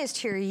be honest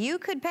here, you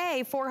could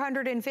pay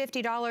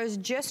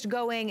 $450 just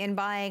going and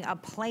buying a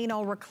plain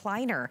old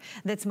recliner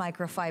that's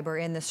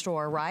microfiber in the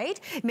store, right?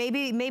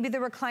 Maybe the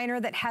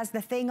recliner that has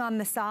the thing on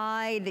the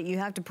side that you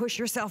have to push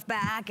yourself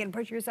back and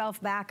push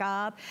yourself back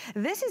up.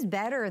 This is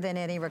better than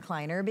any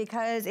recliner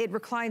because it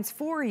reclines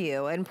for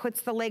you and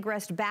puts the leg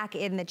rest back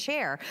in the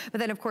chair. But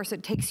then of course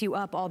it takes you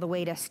up all the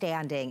way to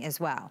standing as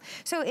well.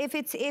 So if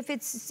it's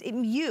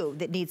you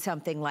that needs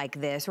something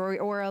like this,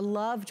 or a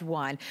loved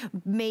one,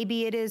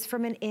 maybe it is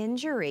from an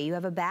injury, you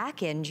have a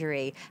back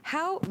injury,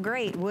 how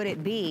great would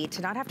it be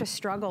to not have to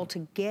struggle to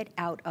get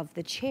out of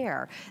the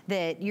chair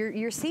that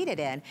you're seated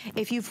in?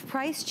 If you've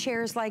priced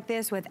chairs like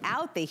this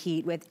without the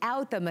heat,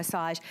 without the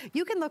massage,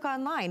 you can look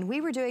online. We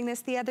were doing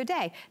this the other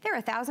day.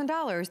 They're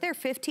 $1,000, they're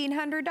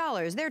 $1,500.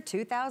 They're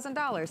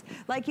 $2,000.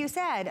 Like you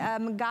said,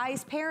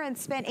 Guy's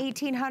parents spent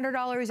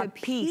 $1,800 a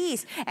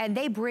piece, and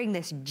they bring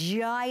this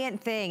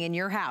giant thing in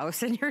your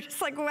house, and you're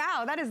just like,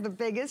 wow, that is the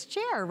biggest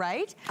chair,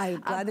 right?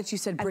 I'm glad that you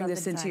said bring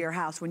this into your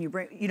house. When you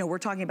bring, you know, we're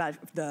talking about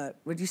what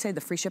did you say,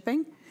 the free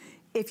shipping?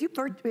 If you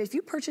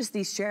purchase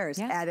these chairs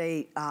at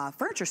a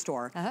furniture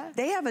store,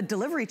 they have a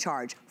delivery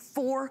charge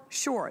for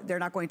sure. They're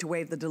not going to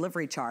waive the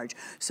delivery charge.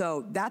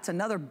 So that's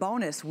another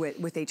bonus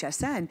with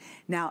HSN.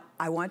 Now,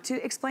 I want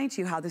to explain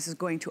to you how this is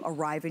going to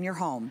arrive in your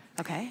home.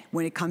 Okay.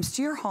 When it comes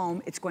to your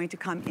home, it's going to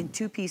come in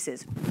 2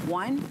 pieces.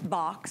 1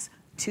 box,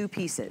 2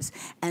 pieces.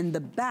 And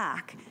the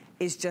back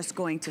is just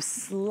going to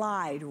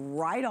slide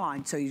right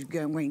on. So you're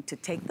going to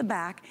take the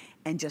back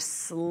and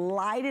just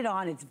slide it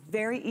on. It's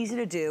very easy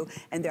to do.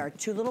 And there are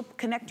 2 little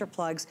connector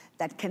plugs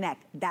that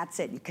connect. That's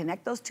it. You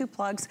connect those 2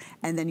 plugs,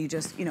 and then you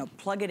just, you know,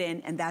 plug it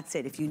in, and that's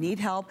it. If you need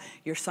help,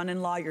 your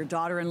son-in-law, your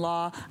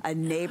daughter-in-law, a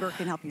neighbor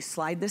can help you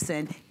slide this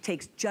in. It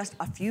takes just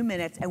a few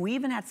minutes. And we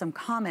even had some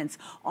comments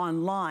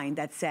online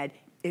that said,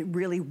 it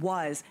really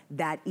was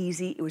that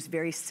easy. It was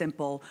very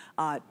simple,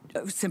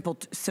 simple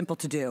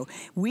to do.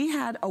 We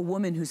had a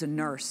woman who's a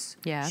nurse.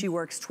 She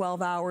works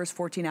 12 hours,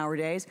 14-hour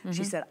days.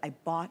 She said, I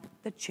bought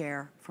the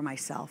chair for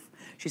myself.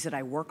 She said,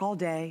 I work all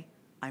day,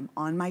 I'm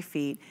on my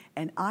feet,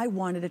 and I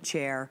wanted a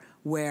chair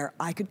where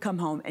I could come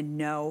home and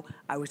know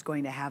I was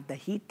going to have the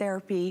heat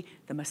therapy,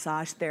 the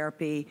massage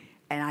therapy,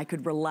 and I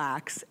could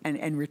relax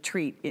and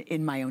retreat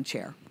in my own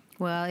chair.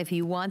 Well, if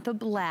you want the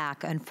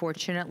black,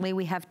 unfortunately,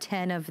 we have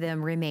 10 of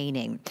them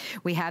remaining.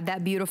 We have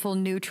that beautiful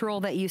neutral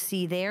that you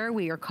see there.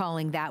 We are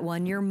calling that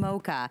one your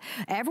mocha.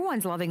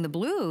 Everyone's loving the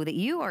blue that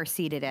you are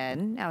seated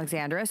in,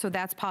 Alexandra, so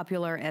that's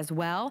popular as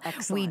well.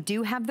 Excellent. We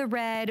do have the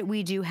red,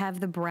 we do have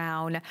the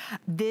brown.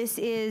 This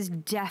is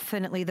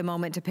definitely the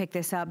moment to pick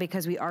this up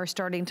because we are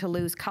starting to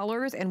lose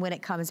colors, and when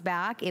it comes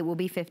back, it will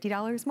be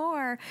 $50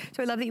 more.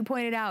 So I love that you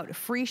pointed out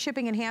free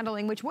shipping and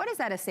handling, which what is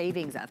that a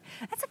savings of?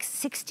 That's like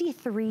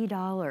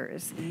 $63.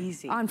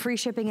 Easy. On free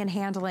shipping and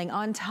handling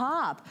on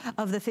top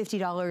of the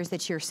 $50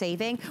 that you're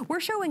saving.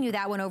 We're showing you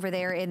that one over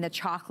there in the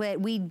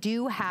chocolate. We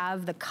do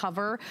have the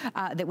cover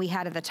that we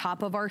had at the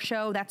top of our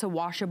show. That's a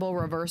washable,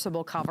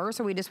 reversible cover.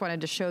 So we just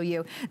wanted to show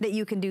you that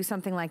you can do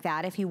something like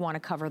that. If you want to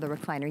cover the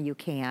recliner, you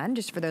can.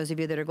 Just for those of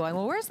you that are going,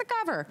 well, where's the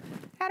cover?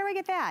 How do I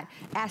get that?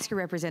 Ask your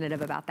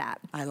representative about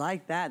that. I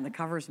like that, and the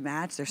covers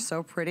match. They're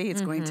so pretty.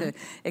 It's going to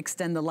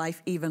extend the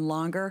life even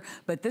longer,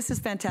 but this is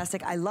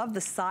fantastic. I love the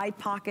side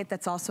pocket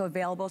that's also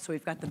available. So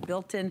we've got the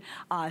built-in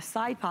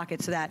side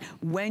pocket so that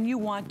when you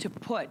want to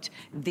put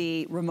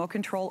the remote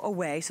control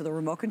away, so the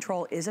remote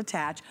control is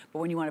attached, but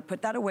when you want to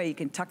put that away, you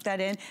can tuck that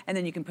in, and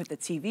then you can put the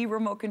TV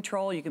remote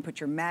control, you can put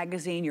your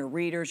magazine, your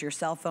readers, your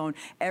cell phone,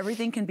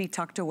 everything can be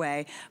tucked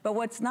away. But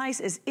what's nice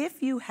is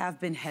if you have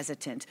been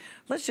hesitant,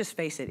 let's just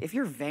face it, if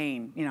you're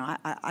vain, you know,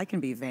 I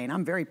can be vain.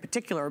 I'm very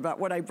particular about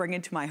what I bring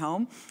into my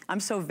home. I'm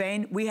so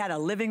vain. We had a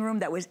living room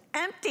that was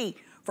empty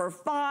for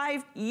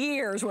 5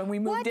 years when we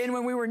moved in,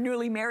 when we were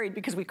newly married,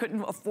 because we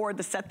couldn't afford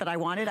the set that I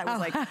wanted. I was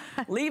like,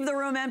 leave the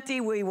room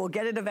empty, we will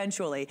get it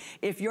eventually.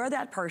 If you're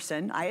that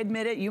person, I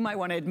admit it, you might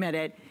want to admit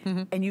it,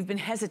 and you've been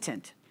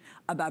hesitant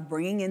about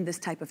bringing in this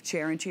type of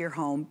chair into your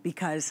home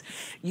because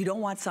you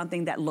don't want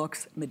something that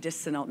looks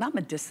medicinal, not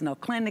medicinal,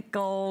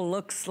 clinical,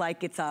 looks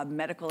like it's a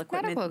medical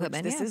equipment,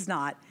 which this is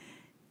not.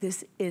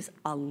 This is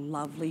a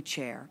lovely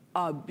chair,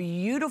 a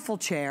beautiful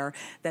chair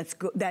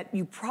that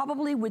you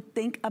probably would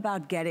think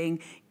about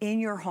getting in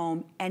your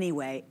home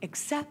anyway,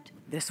 except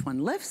this one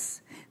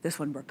lifts, this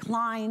one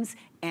reclines,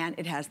 and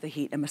it has the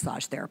heat and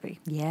massage therapy.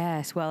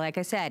 Yes, well, like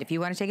I said, if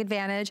you want to take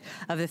advantage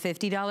of the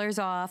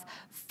 $50 off,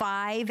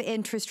 5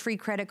 interest-free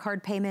credit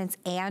card payments,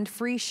 and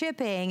free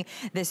shipping,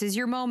 this is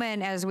your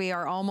moment as we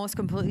are almost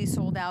completely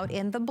sold out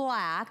in the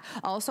black.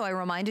 Also, I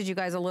reminded you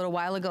guys a little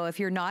while ago, if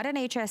you're not an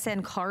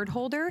HSN card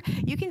holder,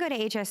 you can go to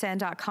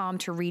hsn.com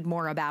to read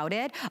more about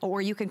it,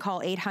 or you can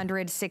call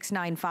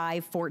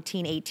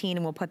 800-695-1418,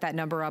 and we'll put that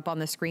number up on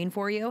the screen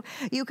for you.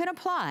 You can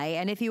apply,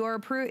 and if you are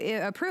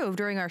approved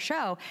during our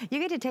show, you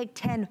get to take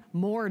 $10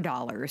 more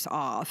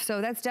off.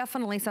 So that's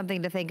definitely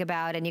something to think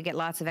about, and you get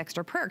lots of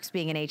extra perks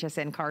being an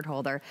HSN card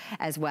holder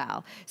as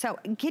well. So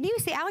can you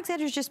see,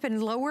 Alexandra's just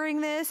been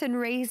lowering this and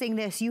raising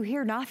this. You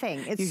hear nothing.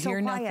 It's so quiet. You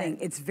hear nothing.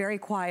 It's very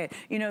quiet.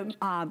 You know,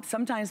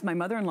 sometimes my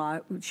mother-in-law,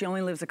 she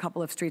only lives a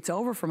couple of streets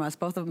over from us.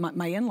 Both of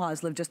my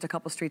in-laws live just a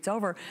couple streets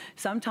over.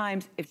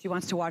 Sometimes if she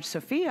wants to watch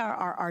Sophia,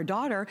 our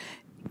daughter,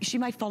 she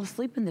might fall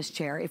asleep in this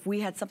chair. If we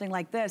had something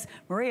like this,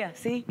 Maria,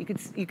 see, you could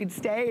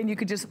stay and you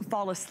could just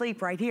fall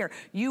asleep right here.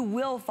 You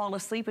will fall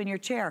asleep in your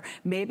chair.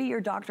 Maybe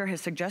your doctor has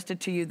suggested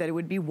to you that it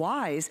would be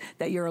wise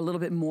that you're a little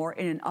bit more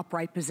in an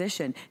upright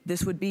position.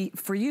 This would be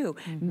for you.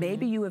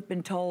 Maybe you have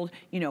been told,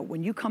 you know,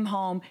 when you come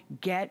home,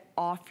 get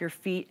off your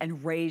feet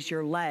and raise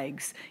your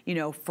legs. You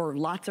know, for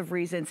lots of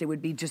reasons, it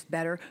would be just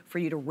better for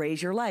you to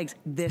raise your legs.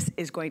 This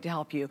is going to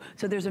help you.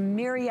 So there's a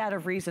myriad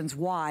of reasons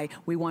why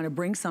we want to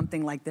bring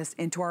something like this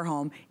into our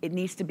home. It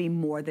needs to be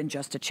more than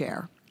just a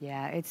chair.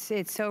 Yeah, it's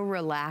so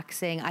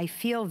relaxing. I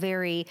feel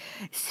very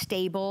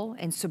stable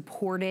and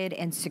supported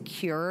and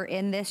secure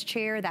in this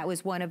chair. That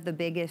was one of the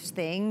biggest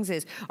things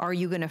is, are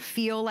you gonna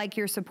feel like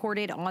you're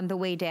supported on the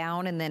way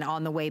down and then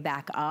on the way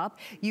back up?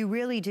 You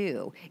really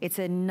do. It's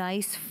a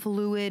nice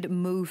fluid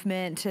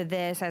movement to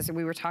this. As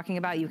we were talking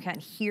about, you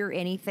can't hear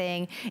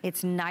anything.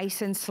 It's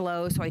nice and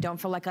slow, so I don't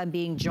feel like I'm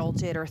being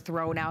jolted or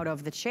thrown out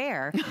of the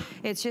chair.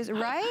 It's just,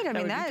 right? I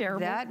mean,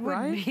 that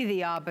would be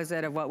the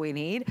opposite of what we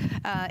need.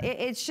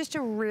 It's just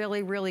a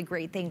really, really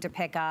great thing to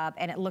pick up,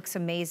 and it looks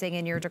amazing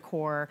in your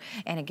decor.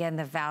 And again,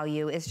 the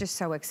value is just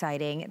so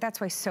exciting.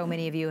 That's why so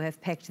many of you have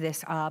picked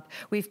this up.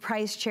 We've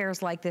priced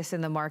chairs like this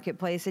in the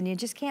marketplace, and you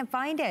just can't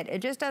find it.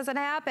 It just doesn't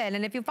happen.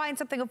 And if you find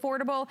something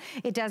affordable,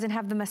 it doesn't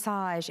have the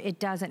massage, it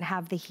doesn't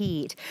have the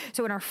heat.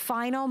 So in our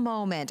final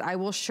moment, I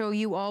will show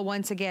you all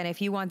once again,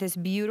 if you want this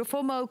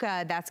beautiful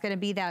mocha, that's gonna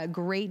be that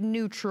great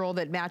neutral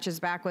that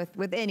matches back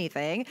with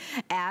anything,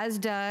 as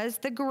does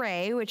the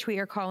gray, which we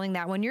are calling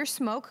that one your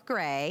smoke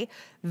gray.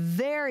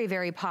 Very,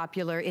 very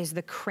popular is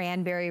the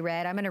cranberry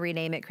red. I'm gonna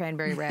rename it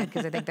cranberry red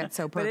because I think that's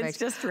so perfect. But it's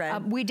just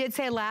red. We did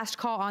say last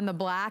call on the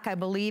black. I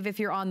believe if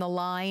you're on the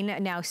line,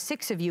 now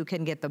 6 of you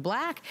can get the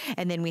black.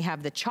 And then we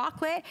have the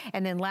chocolate.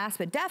 And then last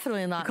but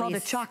definitely not least. You called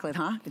it chocolate,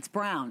 huh? It's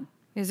brown.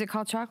 Is it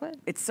called chocolate?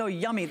 It's so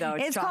yummy though.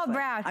 It's chocolate. called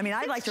brown. I mean,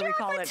 I'd like to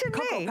recall it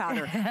cocoa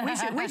powder.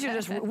 We should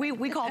just,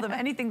 we call them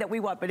anything that we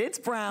want, but it's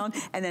brown,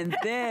 and then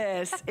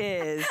this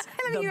is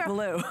the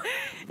blue.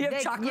 You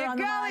have chocolate on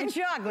the mind?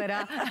 You're calling chocolate,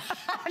 huh?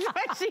 That's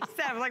what she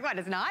said. I was like, what,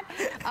 it's not?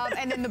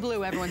 And then the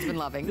blue everyone's been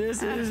loving.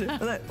 This is,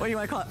 what do you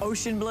want to call it,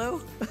 ocean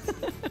blue?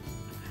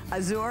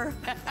 Azure?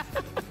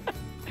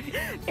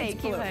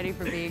 Thank you, honey,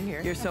 for being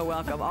here. You're so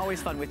welcome. Always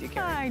fun with you,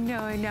 Carrie. I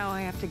know. I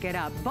have to get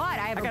up. But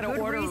I have a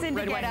good reason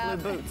to get up.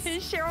 Blue boots.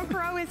 Cheryl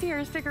Crow is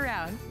here. Stick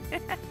around.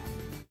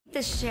 The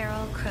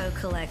Cheryl Crow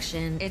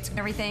collection. It's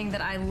everything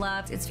that I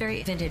love. It's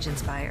very vintage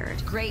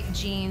inspired. Great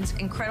jeans,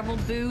 incredible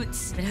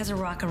boots. It has a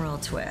rock and roll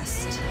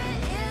twist.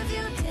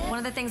 One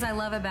of the things I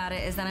love about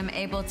it is that I'm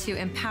able to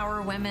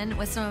empower women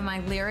with some of my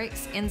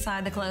lyrics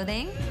inside the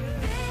clothing.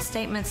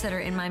 Statements that are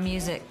in my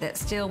music that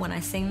still, when I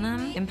sing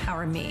them,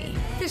 empower me.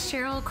 The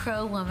Cheryl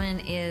Crow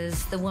woman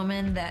is the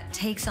woman that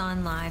takes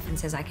on life and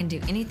says, I can do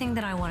anything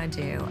that I want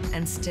to do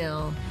and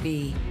still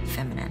be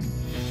feminine.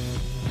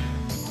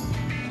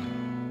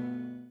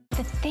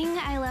 The thing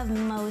I love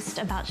most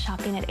about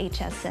shopping at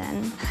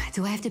HSN.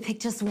 Do I have to pick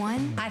just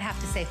one? I'd have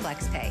to say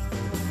FlexPay.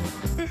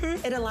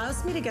 It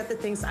allows me to get the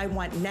things I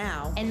want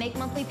now And make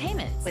monthly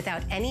payments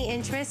Without any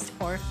interest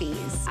or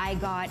fees. I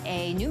got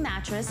a new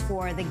mattress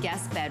for the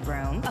guest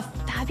bedroom. A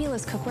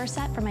fabulous cookware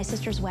set for my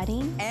sister's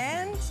wedding.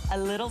 and a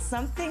little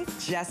something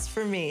just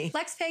for me.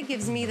 FlexPay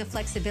gives me the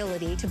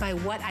flexibility to buy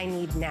what I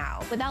need now.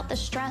 Without the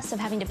stress of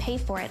having to pay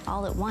for it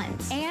all at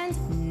once. And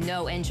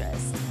no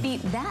interest.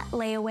 Beat that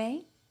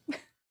layaway.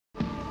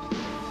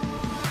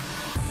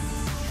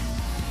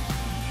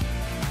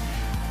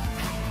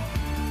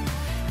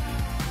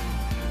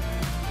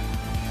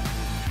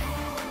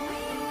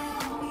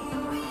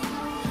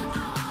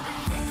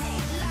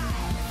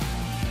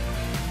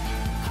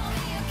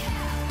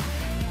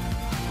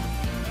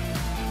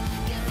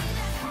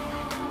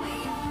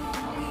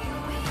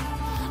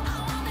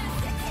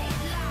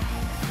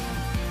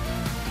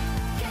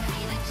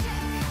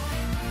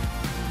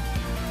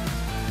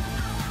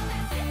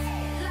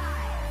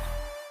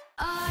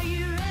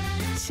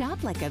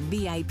 Shop like a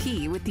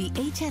VIP with the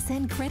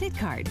HSN credit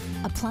card.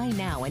 Apply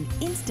now and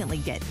instantly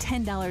get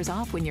 $10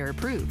 off when you're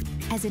approved.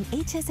 As an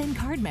HSN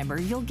card member,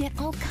 you'll get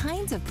all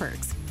kinds of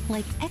perks,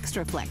 like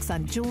extra flex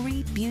on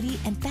jewelry, beauty,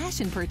 and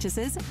fashion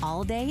purchases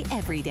all day,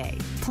 every day.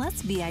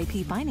 Plus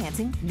VIP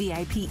financing,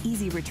 VIP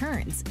easy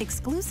returns,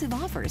 exclusive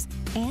offers,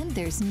 and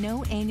there's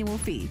no annual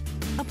fee.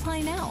 Apply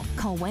now.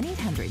 Call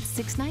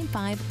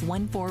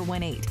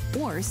 1-800-695-1418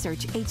 or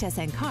search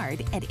HSN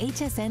card at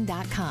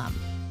hsn.com.